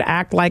that would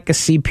act like a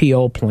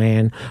CPO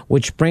plan,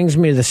 which brings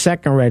me to the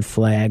second red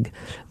flag.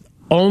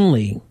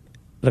 Only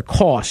the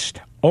cost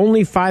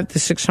only $500 to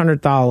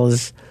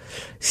 $600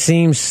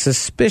 seems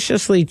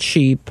suspiciously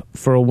cheap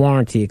for a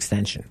warranty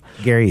extension.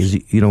 Gary,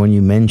 when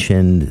you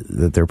mentioned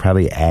that they're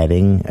probably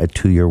adding a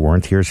 2-year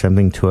warranty or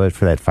something to it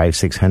for that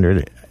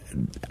 $500-600,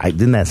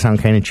 didn't that sound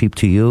kind of cheap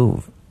to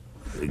you?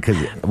 Because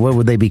what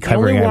would they be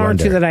covering? The only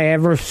warranty that I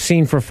ever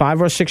seen for $500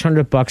 or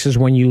 $600 is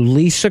when you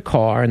lease a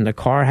car and the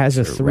car has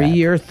a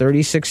 3-year,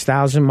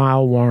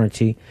 36,000-mile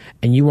warranty,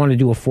 and you want to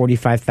do a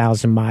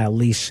 45,000-mile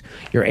lease.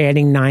 You're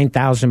adding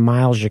 9,000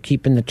 miles. You're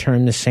keeping the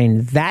term the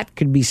same. That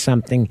could be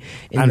something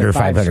under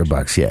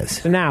 $500.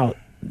 Yes. So now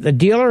the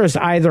dealer is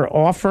either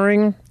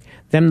offering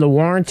them the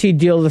warranty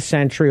deal of the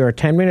century, or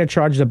attempting to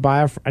charge the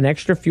buyer an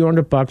extra few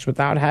 $100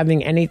 without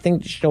having anything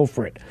to show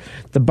for it.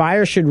 The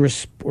buyer should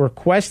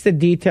request the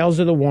details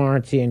of the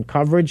warranty and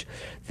coverage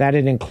that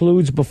it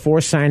includes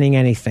before signing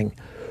anything.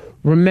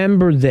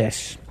 Remember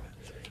this.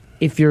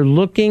 If you're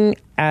looking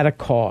at a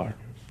car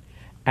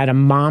at a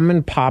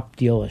mom-and-pop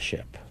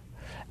dealership,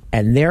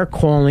 and they're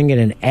calling it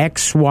an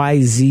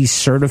XYZ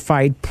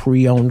certified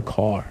pre-owned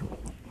car,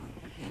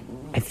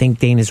 I think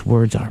Dana's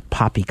words are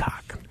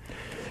poppycock.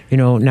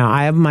 Now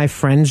I have my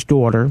friend's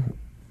daughter.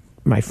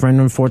 My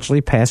friend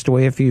unfortunately passed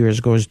away a few years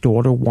ago. His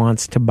daughter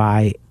wants to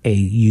buy a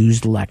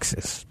used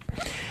Lexus.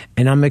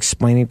 And I'm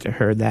explaining to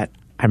her that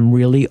I'm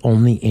really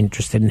only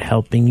interested in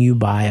helping you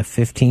buy a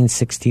 15,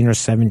 16, or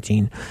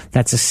 17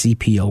 that's a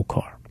CPO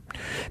car.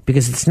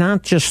 Because it's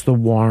not just the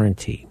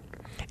warranty.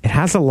 It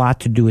has a lot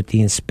to do with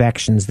the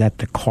inspections that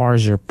the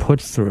cars are put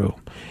through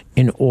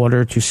in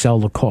order to sell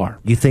the car.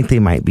 You think they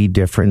might be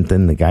different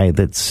than the guy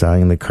that's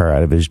selling the car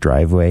out of his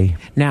driveway?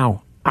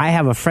 Now, I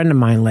have a friend of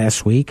mine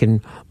last week, and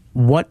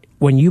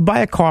when you buy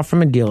a car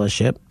from a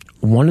dealership,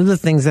 one of the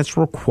things that's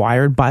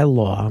required by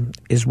law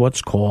is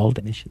what's called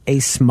a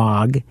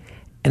SMOG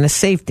and a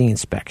safety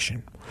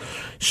inspection.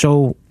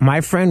 So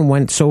my friend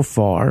went so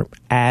far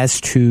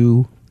as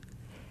to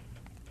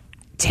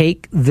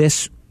take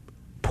this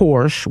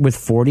Porsche with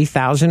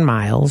 40,000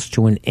 miles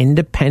to an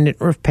independent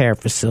repair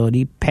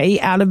facility, pay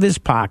out of his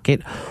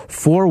pocket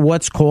for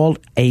what's called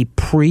a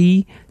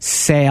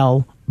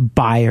pre-sale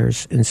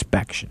buyer's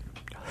inspection.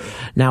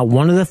 Now,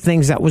 one of the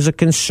things that was a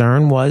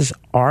concern was,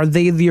 are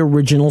they the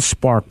original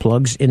spark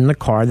plugs in the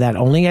car that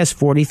only has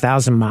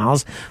 40,000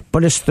 miles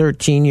but is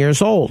 13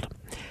 years old?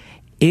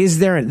 Is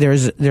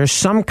there's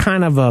some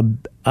kind of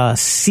a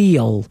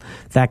seal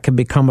that could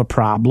become a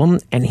problem,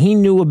 and he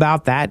knew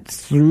about that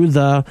through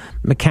the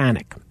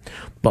mechanic.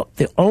 But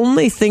the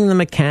only thing the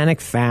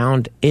mechanic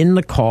found in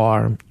the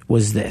car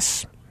was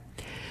this.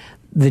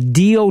 The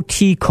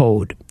DOT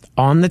code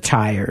on the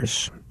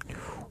tires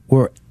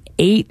were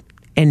 8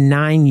 and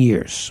 9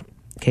 years.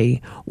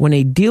 Okay, when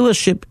a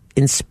dealership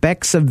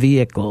inspects a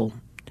vehicle,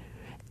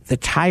 the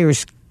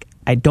tires,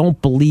 I don't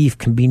believe,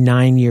 can be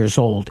 9 years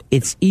old.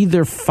 It's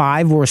either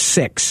 5 or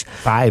 6.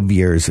 5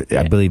 years,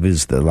 I believe,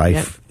 is the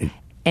life.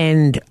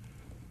 And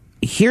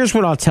here's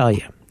what I'll tell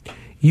you.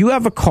 You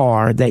have a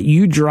car that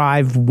you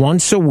drive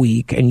once a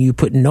week and you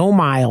put no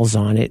miles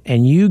on it,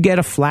 and you get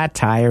a flat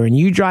tire and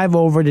you drive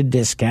over to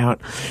Discount,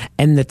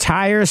 and the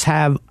tires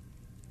have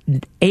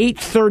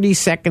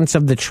 8/32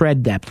 of the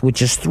tread depth,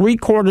 which is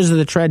 3/4 of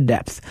the tread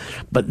depth.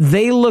 But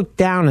they look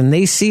down and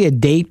they see a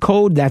date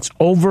code that's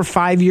over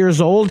 5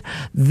 years old.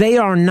 They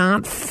are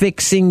not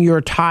fixing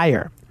your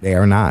tire. They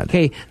are not.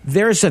 Okay,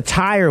 there's a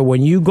tire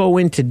when you go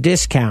into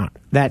Discount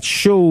that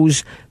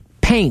shows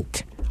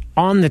paint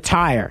on the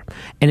tire,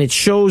 and it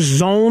shows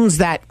zones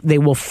that they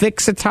will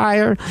fix a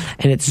tire,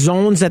 and it's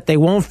zones that they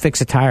won't fix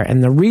a tire.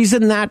 And the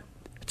reason that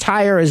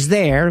tire is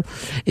there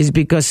is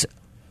because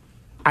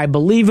I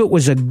believe it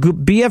was a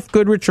BF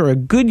Goodrich or a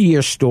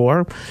Goodyear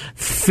store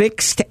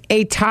fixed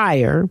a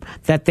tire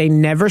that they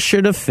never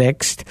should have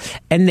fixed,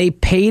 and they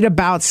paid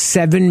about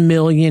 $7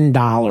 million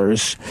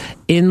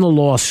in the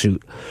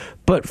lawsuit.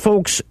 But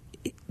folks,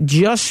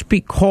 just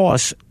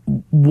because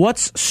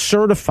what's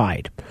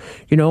certified,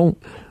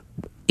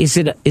 is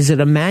it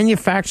a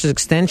manufacturer's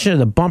extension of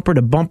the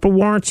bumper-to-bumper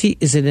warranty?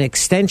 Is it an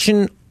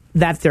extension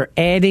that they're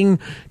adding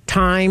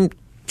time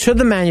to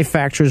the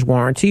manufacturer's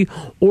warranty,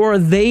 or are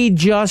they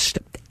just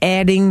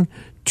adding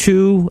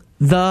to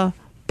the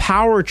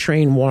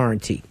powertrain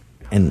warranty?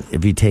 And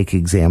if you take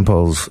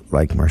examples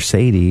like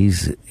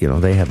Mercedes,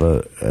 they have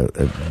a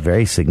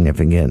very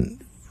significant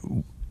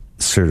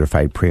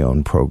certified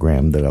pre-owned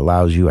program that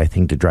allows you, I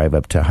think, to drive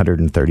up to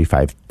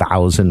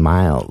 135,000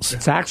 miles.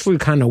 It's actually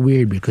kind of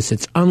weird because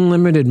it's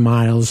unlimited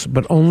miles,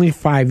 but only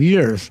 5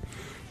 years.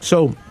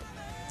 So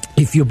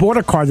if you bought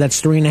a car that's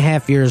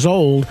 3.5 years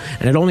old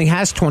and it only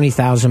has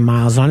 20,000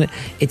 miles on it,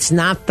 it's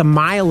not the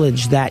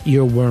mileage that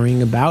you're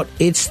worrying about.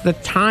 It's the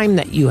time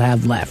that you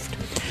have left.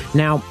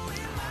 Now,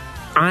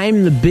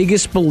 I'm the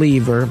biggest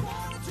believer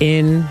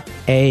in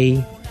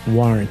a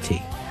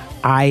warranty.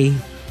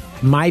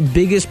 My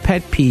biggest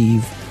pet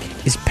peeve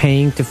is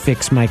paying to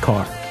fix my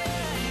car.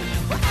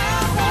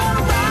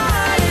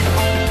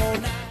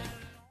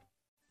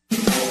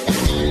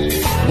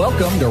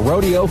 Welcome to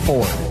Rodeo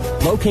Ford,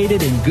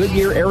 located in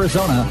Goodyear,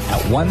 Arizona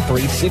at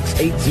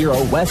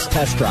 13680 West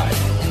Test Drive.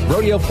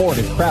 Rodeo Ford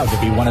is proud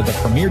to be one of the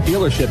premier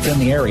dealerships in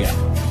the area.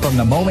 From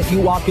the moment you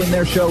walk in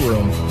their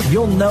showroom,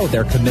 you'll know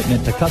their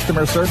commitment to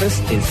customer service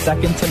is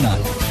second to none.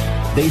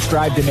 They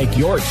strive to make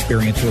your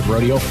experience with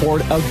Rodeo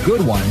Ford a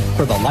good one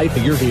for the life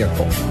of your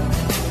vehicle.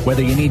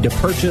 Whether you need to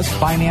purchase,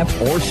 finance,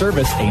 or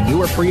service a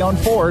new or pre-owned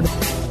Ford,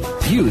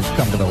 you've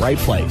come to the right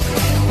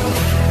place.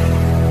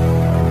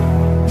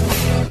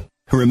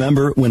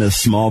 Remember when a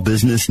small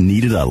business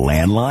needed a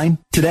landline?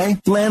 Today,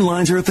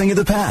 landlines are a thing of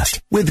the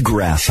past with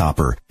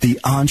Grasshopper, the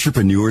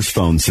entrepreneur's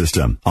phone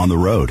system. On the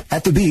road,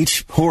 at the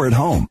beach, or at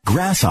home,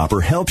 Grasshopper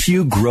helps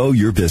you grow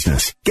your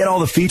business. Get all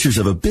the features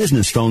of a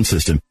business phone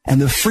system and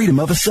the freedom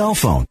of a cell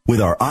phone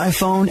with our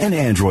iPhone and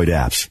Android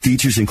apps.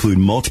 Features include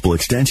multiple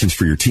extensions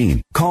for your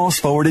team, calls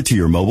forwarded to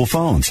your mobile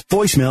phones,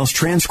 voicemails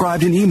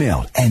transcribed and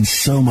emailed, and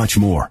so much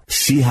more.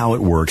 See how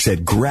it works at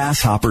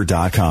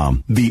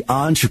grasshopper.com, the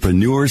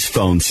entrepreneur's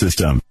phone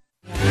system.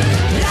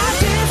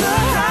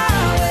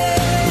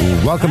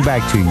 Welcome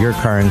back to Your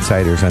Car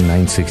Insiders on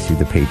 960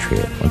 The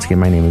Patriot. Once again,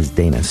 my name is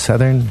Dana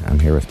Southern. I'm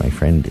here with my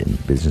friend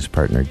and business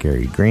partner,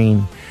 Gary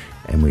Green,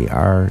 and we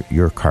are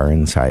Your Car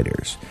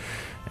Insiders.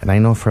 And I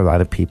know for a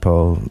lot of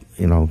people,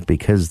 you know,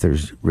 because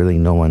there's really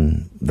no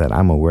one that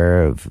I'm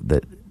aware of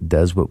that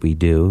does what we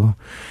do,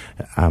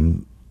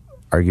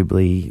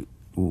 arguably,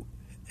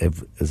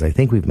 as I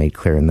think we've made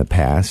clear in the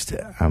past,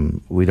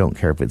 we don't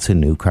care if it's a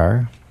new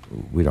car.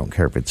 We don't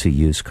care if it's a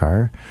used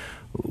car.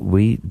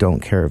 We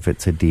don't care if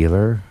it's a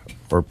dealer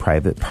or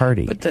private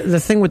party. But the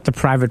thing with the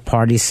private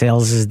party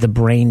sales is the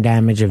brain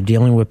damage of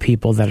dealing with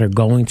people that are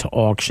going to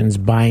auctions,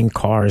 buying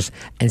cars,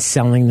 and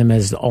selling them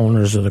as the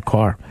owners of the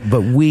car.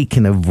 But we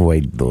can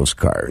avoid those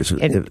cars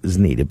as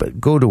needed. But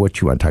go to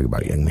what you want to talk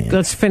about, young man.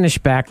 Let's finish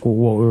back with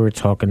what we were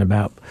talking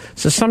about.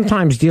 So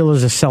sometimes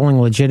dealers are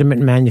selling legitimate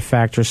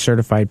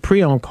manufacturer-certified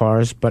pre-owned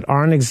cars, but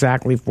aren't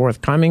exactly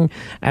forthcoming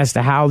as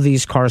to how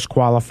these cars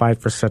qualify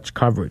for such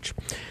coverage.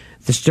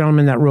 This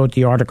gentleman that wrote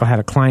the article had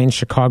a client in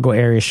Chicago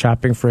area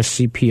shopping for a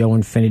CPO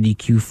Infiniti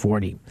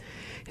Q40.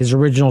 His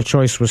original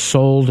choice was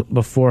sold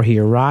before he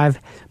arrived,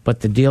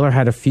 but the dealer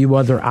had a few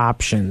other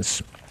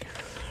options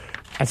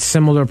at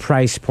similar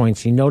price points.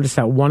 He noticed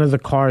that one of the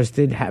cars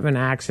did have an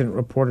accident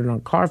reported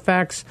on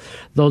Carfax,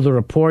 though the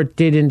report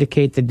did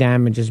indicate the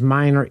damage is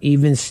minor.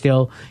 Even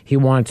still, he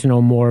wanted to know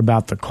more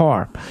about the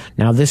car.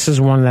 Now, this is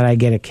one that I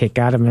get a kick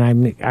out of, and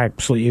I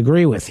absolutely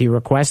agree with. He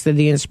requested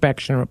the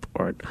inspection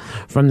report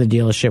from the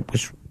dealership,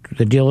 which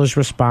the dealer's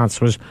response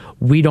was,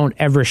 "We don't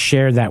ever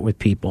share that with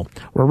people."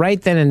 Well,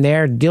 right then and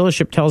there,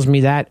 dealership tells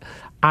me that,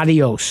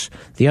 adios.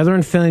 The other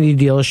Infiniti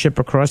dealership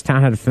across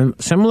town had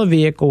a similar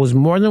vehicle, was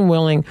more than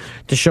willing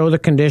to show the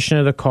condition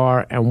of the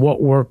car and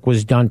what work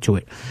was done to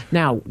it.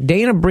 Now,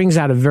 Dana brings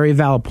out a very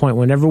valid point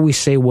whenever we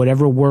say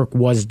whatever work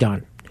was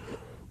done.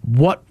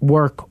 What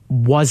work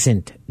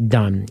wasn't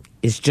done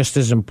is just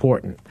as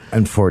important.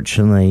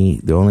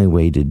 Unfortunately, the only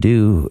way to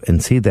do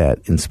and see that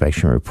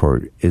inspection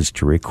report is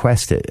to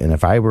request it. And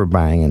if I were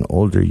buying an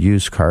older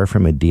used car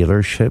from a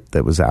dealership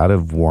that was out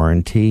of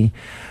warranty,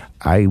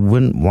 I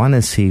wouldn't want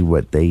to see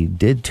what they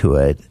did to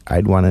it.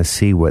 I'd want to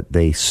see what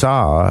they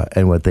saw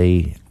and what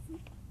they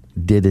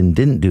did and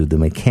didn't do. The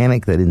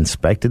mechanic that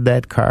inspected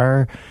that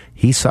car,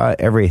 he saw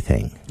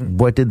everything.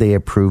 What did they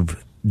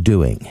approve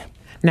doing?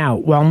 Now,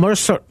 while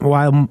most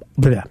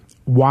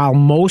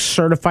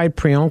certified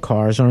pre-owned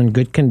cars are in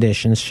good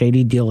condition,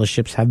 shady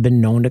dealerships have been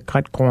known to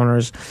cut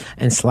corners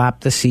and slap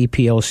the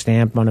CPO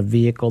stamp on a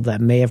vehicle that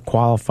may have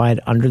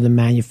qualified under the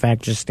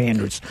manufacturer's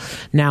standards.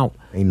 Now,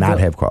 may not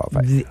have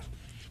qualified.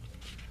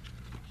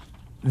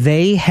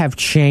 They have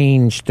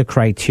changed the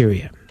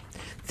criteria.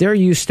 There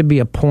used to be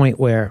a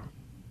point where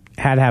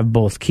you had to have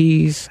both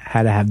keys,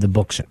 had to have the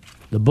books,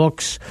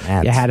 mats.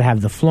 You had to have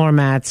the floor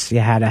mats,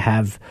 you had to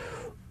have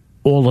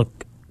all the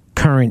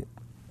current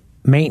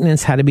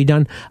maintenance had to be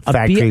done.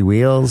 Factory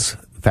wheels,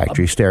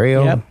 factory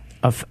stereo. Yep.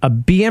 A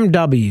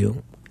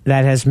BMW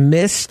that has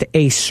missed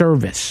a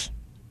service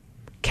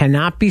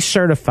cannot be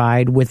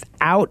certified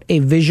without a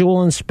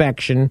visual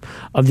inspection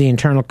of the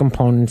internal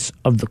components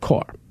of the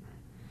car.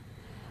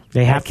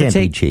 They have to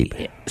be cheap.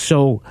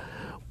 So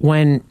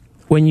when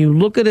you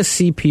look at a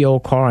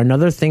CPO car,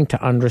 another thing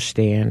to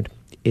understand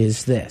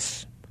is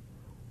this.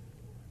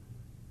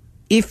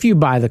 If you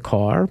buy the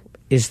car,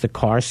 is the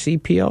car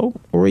CPO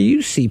or a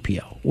used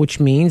CPO? Which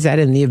means that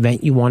in the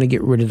event you want to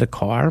get rid of the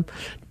car,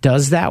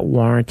 does that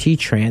warranty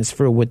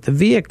transfer with the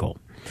vehicle?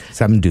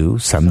 Some do,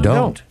 some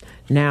don't.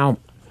 Now,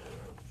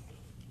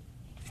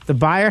 the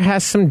buyer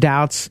has some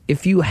doubts.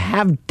 If you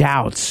have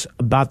doubts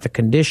about the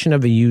condition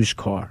of a used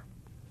car,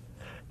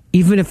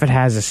 even if it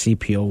has a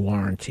CPO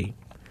warranty,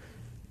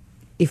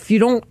 if you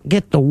don't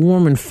get the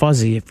warm and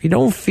fuzzy, if you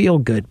don't feel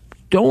good,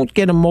 don't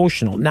get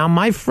emotional. Now,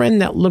 my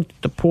friend that looked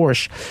at the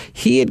Porsche,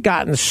 he had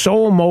gotten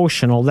so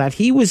emotional that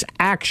he was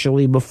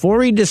actually,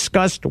 before he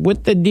discussed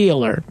with the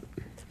dealer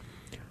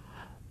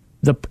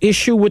the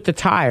issue with the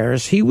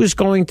tires, he was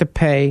going to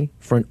pay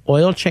for an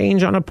oil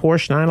change on a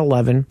Porsche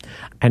 911,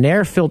 an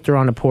air filter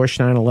on a Porsche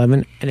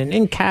 911, and an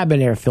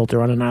in-cabin air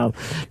filter on a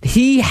 911.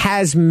 He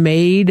has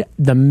made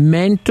the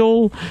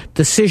mental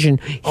decision.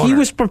 He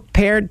was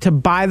prepared to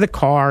buy the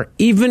car,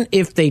 even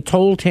if they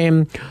told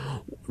him,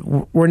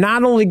 we're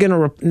not only going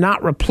to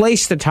not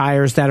replace the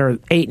tires that are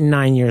 8 and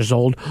 9 years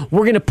old,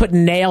 we're going to put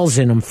nails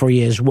in them for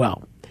you as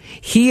well.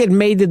 He had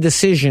made the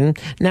decision.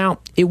 Now,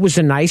 it was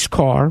a nice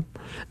car.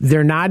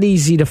 They're not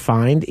easy to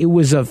find. It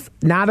was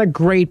not a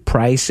great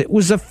price. It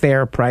was a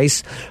fair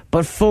price.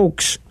 But,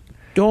 folks,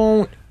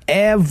 don't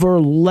ever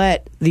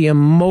let the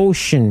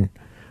emotion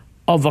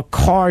of a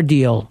car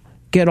deal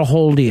get a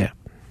hold of you.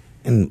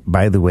 And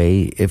by the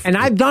way, and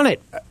I've done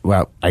it.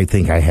 Well, I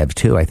think I have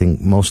too. I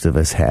think most of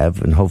us have,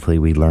 and hopefully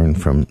we learn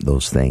from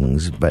those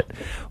things. But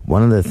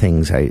one of the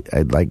things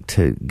I'd like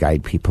to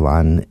guide people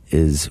on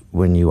is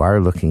when you are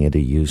looking at a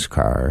used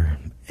car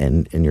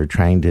and you're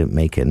trying to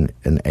make an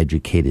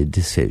educated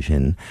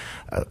decision,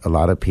 a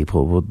lot of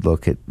people would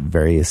look at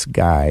various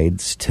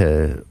guides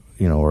to,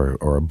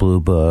 or a blue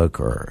book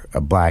or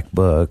a black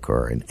book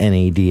or an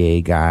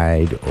NADA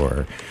guide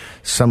or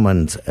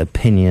someone's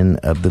opinion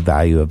of the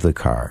value of the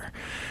car.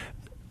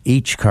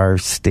 Each car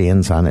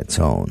stands on its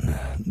own.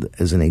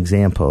 As an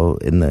example,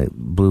 in the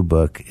blue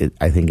book,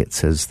 I think it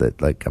says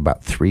that like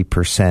about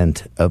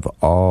 3% of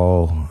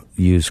all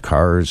used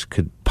cars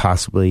could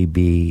possibly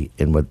be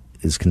in what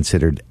is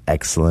considered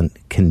excellent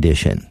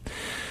condition,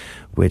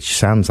 which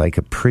sounds like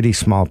a pretty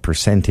small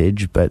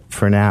percentage. But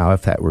for now,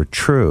 if that were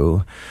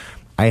true,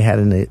 I had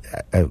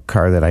a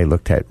car that I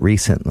looked at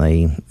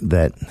recently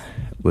that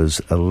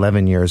was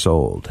 11 years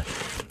old,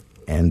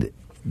 and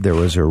there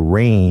was a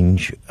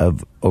range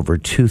of over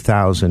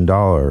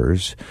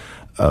 $2,000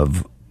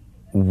 of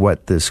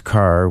what this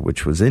car,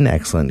 which was in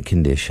excellent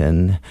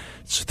condition,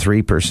 it's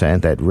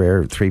 3%, that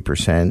rare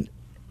 3%,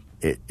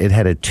 it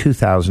had a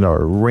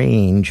 $2,000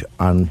 range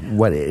on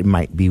what it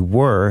might be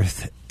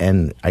worth.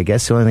 And I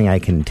guess the only thing I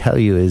can tell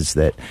you is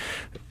that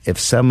if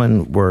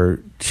someone were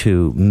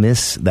to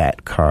miss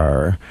that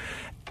car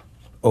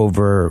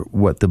over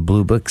what the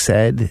blue book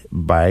said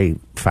by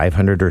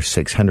 $500 or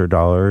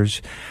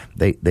 $600,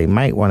 they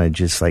might want to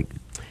just like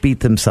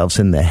beat themselves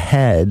in the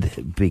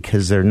head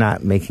because they're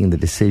not making the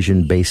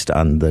decision based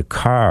on the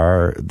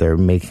car. They're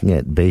making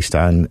it based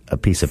on a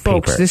piece of paper.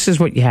 Folks, this is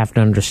what you have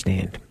to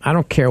understand. I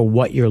don't care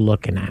what you're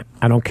looking at.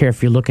 I don't care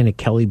if you're looking at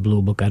Kelley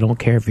Blue Book. I don't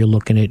care if you're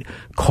looking at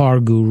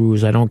Car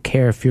Gurus. I don't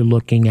care if you're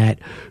looking at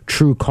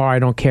True Car. I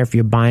don't care if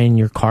you're buying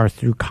your car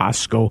through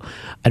Costco.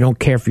 I don't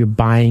care if you're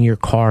buying your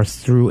car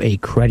through a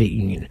credit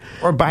union.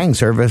 Or buying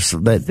service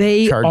that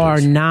they charges. Are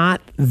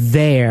not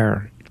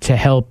there to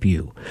help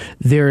you.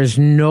 There is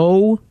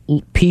no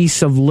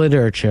piece of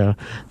literature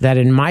that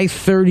in my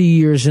 30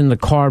 years in the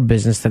car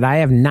business that I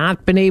have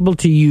not been able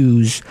to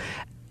use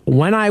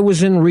when I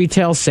was in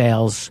retail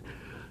sales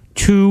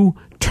to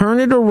turn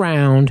it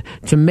around,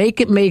 to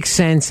make it make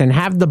sense and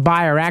have the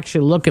buyer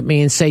actually look at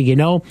me and say,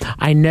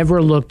 I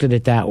never looked at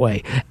it that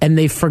way. And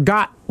they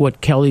forgot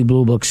what Kelley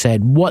Blue Book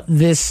said, what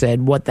this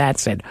said, what that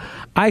said.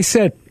 I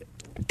said,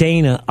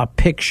 Dana, a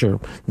picture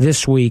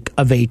this week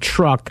of a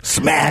truck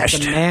smashed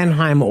at the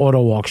Mannheim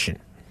Auto Auction.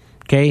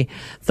 Okay,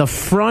 the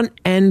front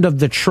end of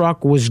the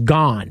truck was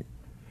gone.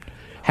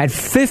 Had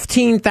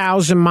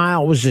 15,000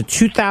 miles. Was a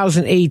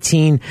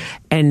 2018,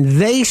 and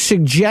they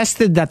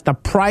suggested that the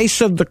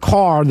price of the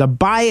car, the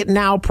buy it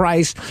now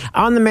price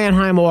on the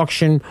Mannheim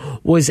auction,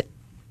 was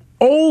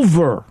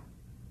over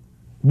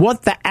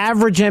what the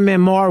average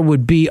MMR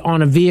would be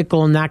on a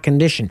vehicle in that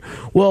condition.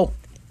 Well,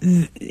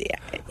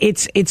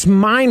 it's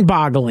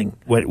mind-boggling.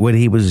 What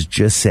he was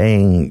just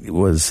saying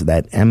was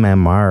that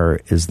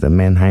MMR is the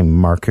Mannheim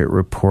Market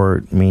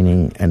Report,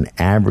 meaning an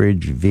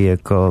average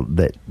vehicle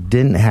that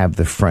didn't have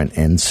the front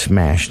end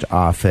smashed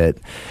off it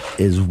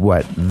is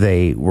what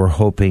they were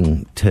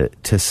hoping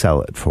to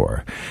sell it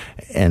for.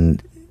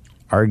 And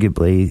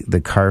arguably,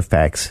 the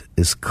Carfax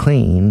is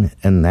clean,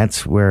 and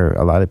that's where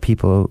a lot of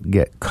people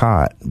get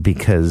caught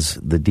because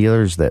the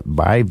dealers that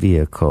buy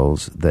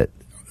vehicles that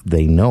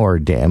they know are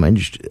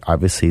damaged.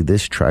 Obviously,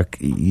 this truck,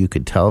 you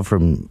could tell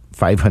from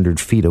 500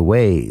 feet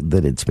away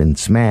that it's been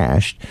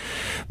smashed,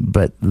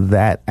 but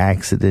that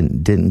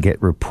accident didn't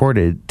get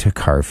reported to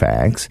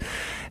Carfax,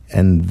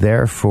 and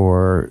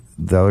therefore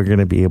they're going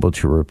to be able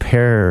to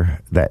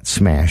repair that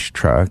smashed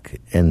truck,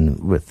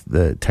 and with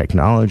the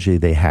technology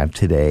they have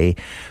today,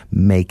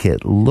 make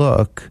it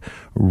look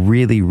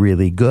really,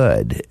 really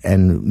good,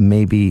 and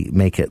maybe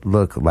make it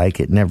look like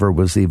it never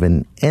was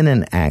even in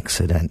an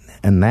accident.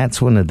 And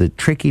that's one of the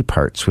tricky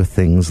parts with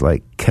things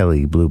like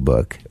Kelley Blue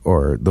Book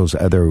or those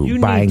other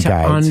buying guides. You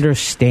need to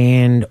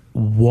understand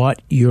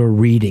what you're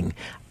reading.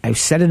 I've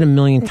said it a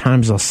million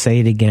times, I'll say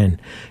it again.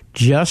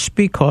 Just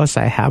because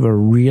I have a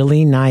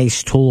really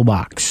nice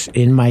toolbox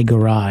in my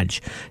garage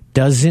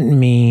doesn't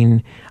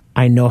mean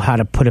I know how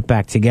to put it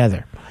back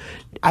together.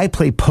 I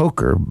play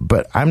poker,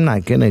 but I'm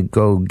not going to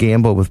go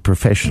gamble with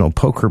professional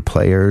poker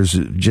players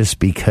just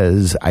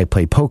because I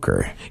play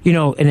poker.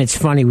 And it's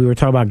funny, we were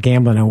talking about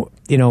gambling.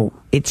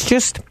 it's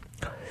just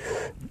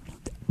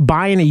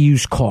buying a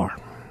used car.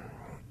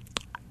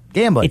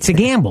 Gambling. It's a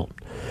gamble.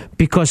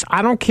 Because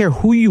I don't care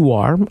who you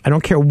are. I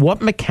don't care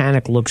what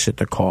mechanic looks at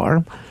the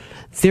car.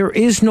 There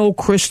is no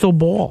crystal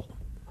ball.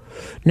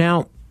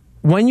 Now,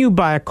 when you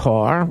buy a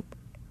car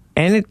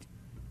and it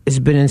has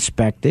been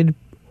inspected,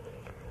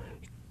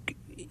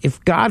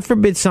 if God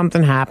forbid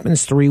something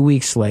happens 3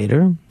 weeks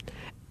later,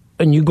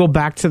 and you go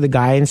back to the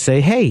guy and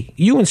say, hey,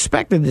 you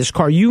inspected this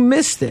car, you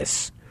missed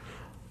this.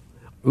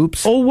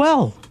 Oops. Oh,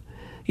 well.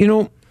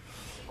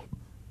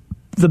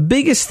 The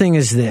biggest thing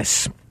is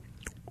this.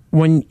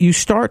 When you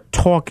start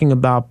talking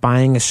about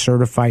buying a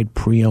certified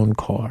pre-owned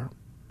car,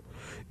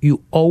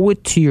 you owe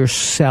it to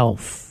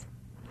yourself.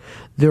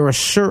 There are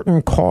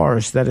certain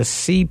cars that a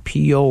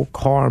CPO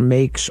car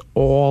makes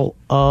all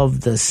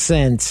of the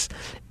sense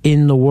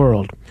in the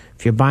world.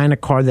 If you're buying a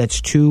car that's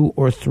 2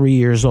 or 3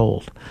 years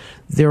old,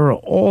 there are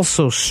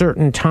also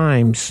certain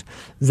times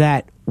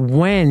that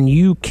when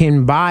you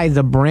can buy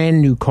the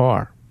brand new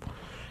car,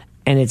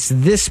 and it's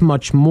this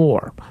much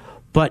more,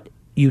 but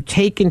you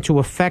take into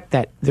effect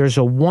that there's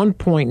a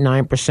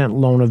 1.9%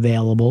 loan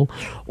available,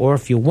 or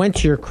if you went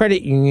to your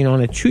credit union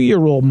on a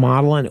 2-year-old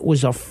model and it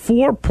was a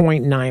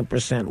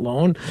 4.9%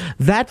 loan,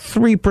 that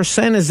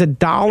 3% is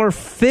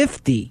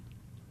 $1.50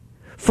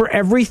 for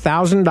every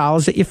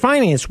 $1,000 that you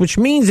finance, which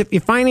means if you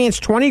finance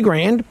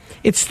 $20,000,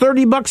 it's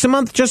 $30 a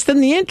month just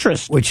in the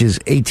interest, which is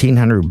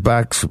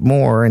 $1,800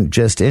 more in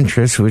just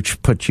interest, which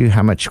puts you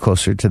how much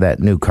closer to that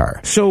new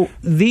car. So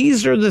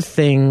these are the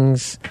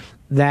things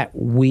that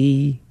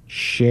we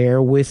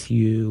share with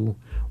you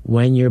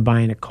when you're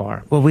buying a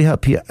car. Well, we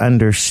help you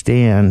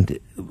understand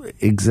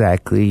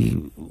exactly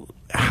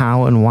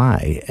how and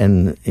why.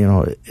 And,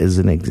 as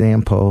an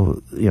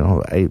example,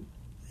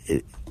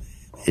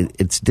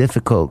 it's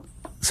difficult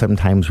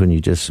sometimes when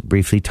you just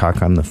briefly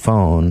talk on the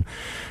phone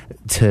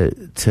to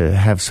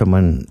have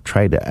someone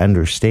try to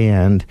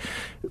understand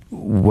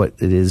what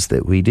it is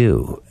that we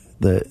do.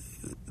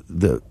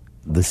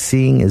 The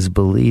seeing is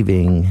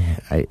believing,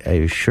 I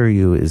assure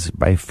you, is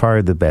by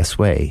far the best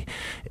way.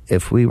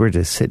 If we were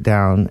to sit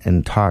down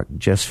and talk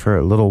just for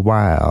a little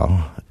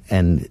while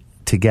and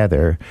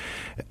together,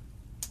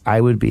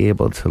 I would be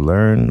able to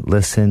learn,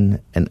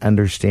 listen, and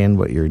understand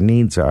what your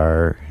needs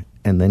are,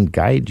 and then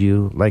guide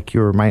you like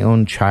you're my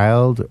own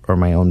child or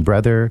my own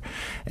brother.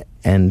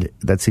 And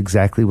that's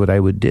exactly what I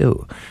would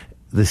do.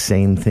 The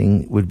same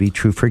thing would be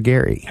true for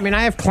Gary. I mean,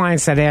 I have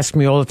clients that ask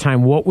me all the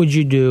time, what would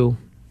you do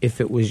if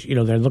it was,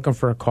 they're looking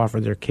for a car for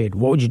their kid?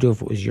 What would you do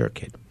if it was your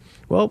kid?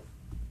 Well,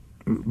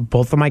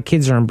 both of my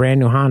kids are in brand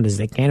new Hondas.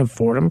 They can't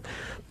afford them.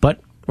 But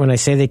when I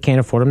say they can't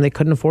afford them, they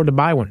couldn't afford to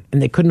buy one.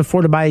 And they couldn't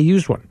afford to buy a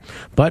used one.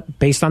 But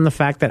based on the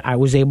fact that I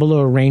was able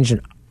to arrange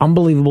an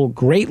unbelievable,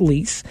 great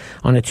lease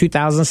on a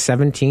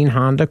 2017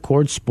 Honda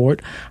Accord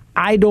Sport,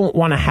 I don't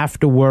want to have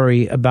to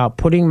worry about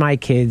putting my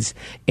kids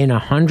in a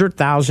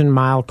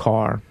 100,000-mile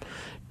car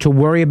to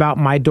worry about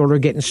my daughter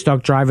getting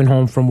stuck driving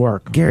home from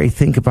work. Gary,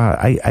 think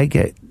about it. I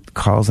get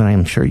calls, and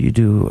I'm sure you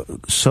do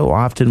so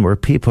often, where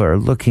people are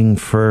looking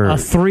for a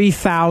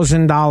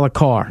 $3,000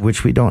 car,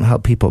 which we don't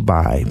help people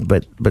buy.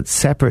 But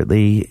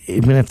separately,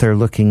 even if they're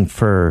looking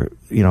for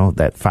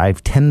that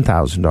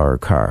 $5,000-$10,000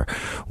 car,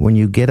 when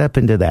you get up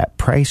into that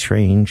price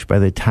range, by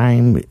the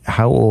time,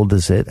 how old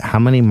is it? How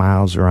many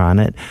miles are on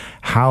it?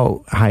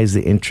 How high is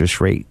the interest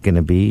rate going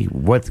to be?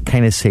 What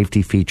kind of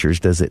safety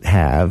features does it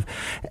have?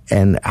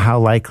 And how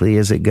likely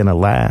is it going to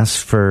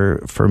last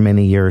for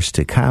many years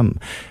to come?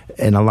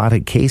 In a lot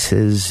of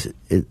cases,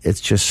 it's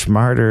just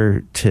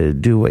smarter to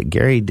do what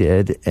Gary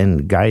did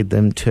and guide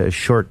them to a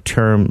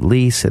short-term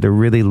lease at a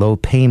really low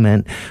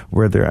payment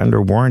where they're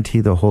under warranty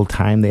the whole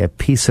time. They have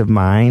peace of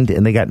mind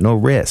and they got no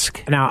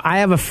risk. Now, I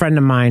have a friend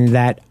of mine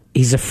that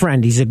he's a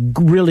friend. He's a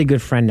really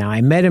good friend now.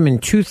 I met him in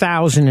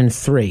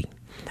 2003.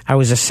 I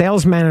was a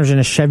sales manager in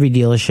a Chevy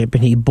dealership,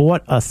 and he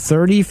bought a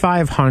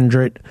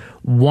 3,500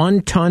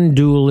 one-ton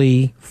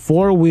dually,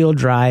 4-wheel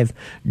drive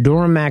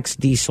Duramax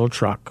diesel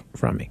truck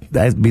from me.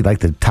 That'd be like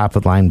the top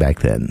of the line back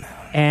then.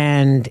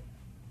 And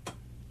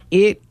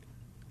it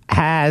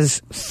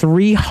has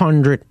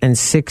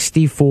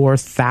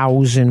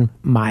 364,000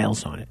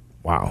 miles on it.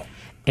 Wow.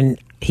 And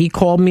he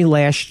called me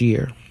last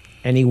year,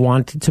 and he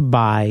wanted to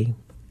buy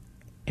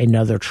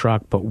another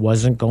truck, but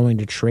wasn't going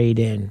to trade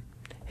in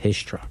his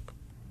truck.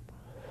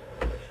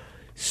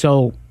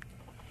 So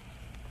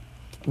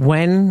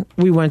when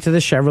we went to the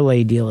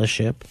Chevrolet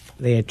dealership,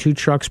 they had 2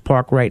 trucks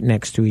parked right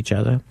next to each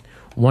other.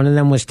 One of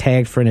them was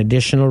tagged for an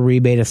additional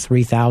rebate of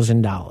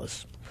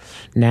 $3,000.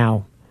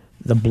 Now,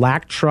 the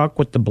black truck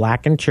with the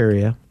black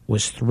interior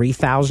was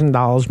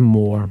 $3,000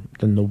 more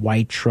than the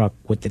white truck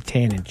with the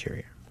tan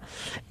interior.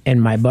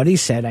 And my buddy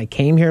said, I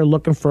came here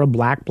looking for a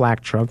black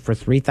truck for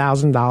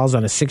 $3,000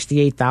 on a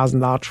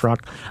 $68,000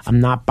 truck. I'm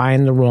not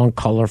buying the wrong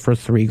color for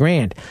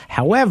 $3,000.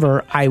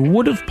 However, I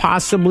would have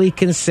possibly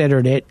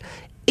considered it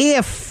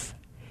if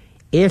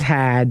it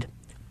had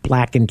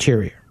black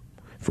interior,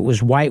 if it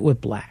was white with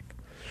black.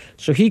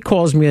 So he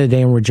calls me the other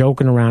day, and we're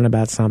joking around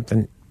about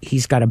something.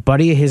 He's got a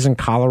buddy of his in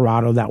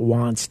Colorado that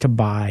wants to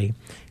buy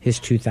his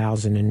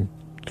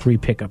 2003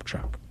 pickup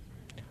truck.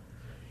 He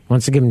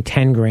wants to give him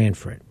 $10,000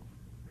 for it.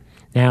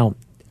 Now,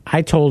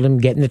 I told him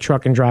get in the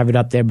truck and drive it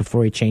up there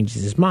before he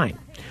changes his mind.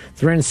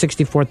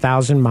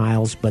 364,000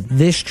 miles, but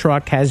this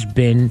truck has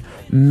been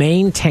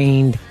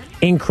maintained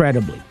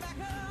incredibly.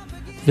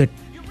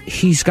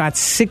 He's got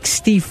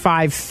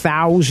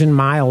 65,000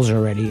 miles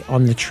already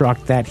on the truck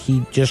that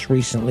he just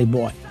recently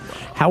bought.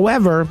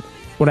 However,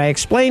 what I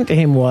explained to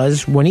him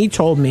was, when he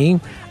told me,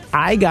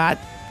 I got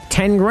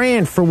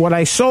 $10,000 for what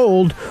I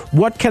sold,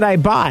 what could I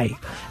buy?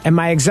 And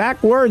my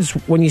exact words,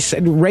 when you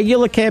said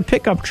regular cab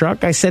pickup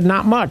truck, I said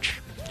not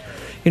much.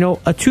 You know,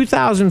 a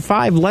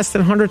 2005, less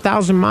than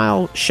 100,000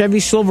 mile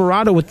Chevy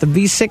Silverado with the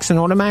V6 and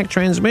automatic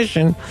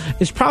transmission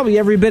is probably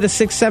every bit of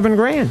 $6-7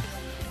 grand.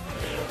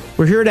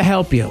 We're here to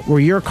help you.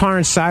 We're your car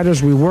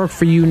insiders. We work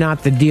for you,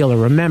 not the dealer.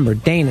 Remember,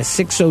 Dana,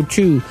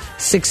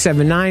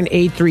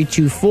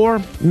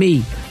 602-679-8324. Me,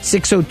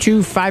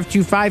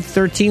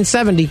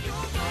 602-525-1370.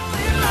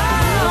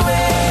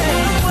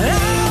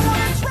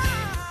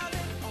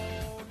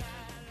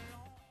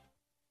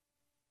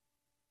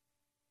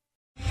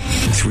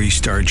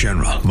 Three-star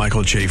General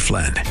Michael J.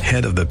 Flynn,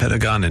 head of the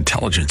Pentagon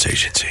Intelligence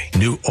Agency,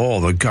 knew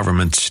all the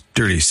government's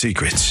dirty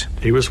secrets.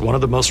 He was one of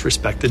the most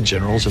respected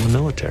generals in the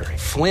military.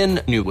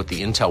 Flynn knew what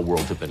the intel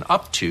world had been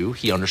up to.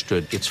 He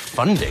understood its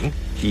funding.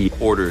 He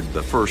ordered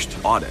the first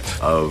audit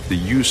of the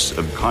use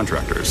of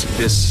contractors.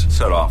 This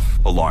set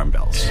off alarm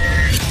bells.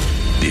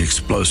 The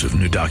explosive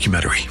new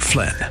documentary,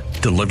 Flynn,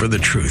 Deliver the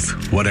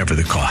Truth, Whatever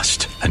the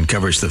Cost,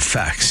 uncovers the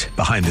facts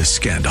behind this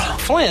scandal.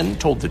 Flynn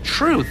told the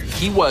truth.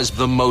 He was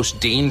the most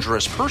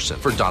dangerous person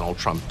for Donald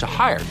Trump to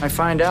hire. I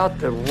find out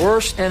the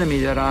worst enemy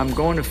that I'm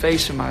going to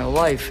face in my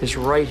life is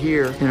right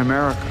here in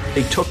America.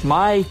 They took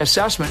my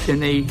assessment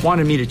and they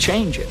wanted me to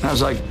change it. And I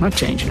was like, I'm not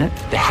changing it.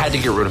 They had to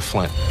get rid of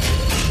Flynn.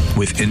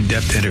 With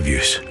in-depth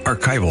interviews,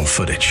 archival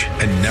footage,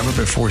 and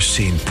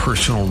never-before-seen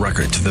personal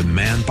records of the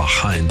man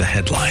behind the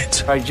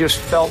headlines. I just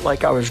felt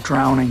like I was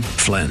drowning.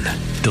 Flynn,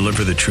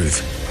 Deliver the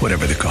Truth,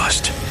 Whatever the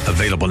Cost.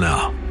 Available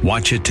now.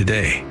 Watch it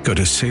today. Go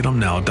to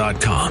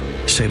salemnow.com.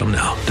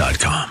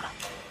 salemnow.com.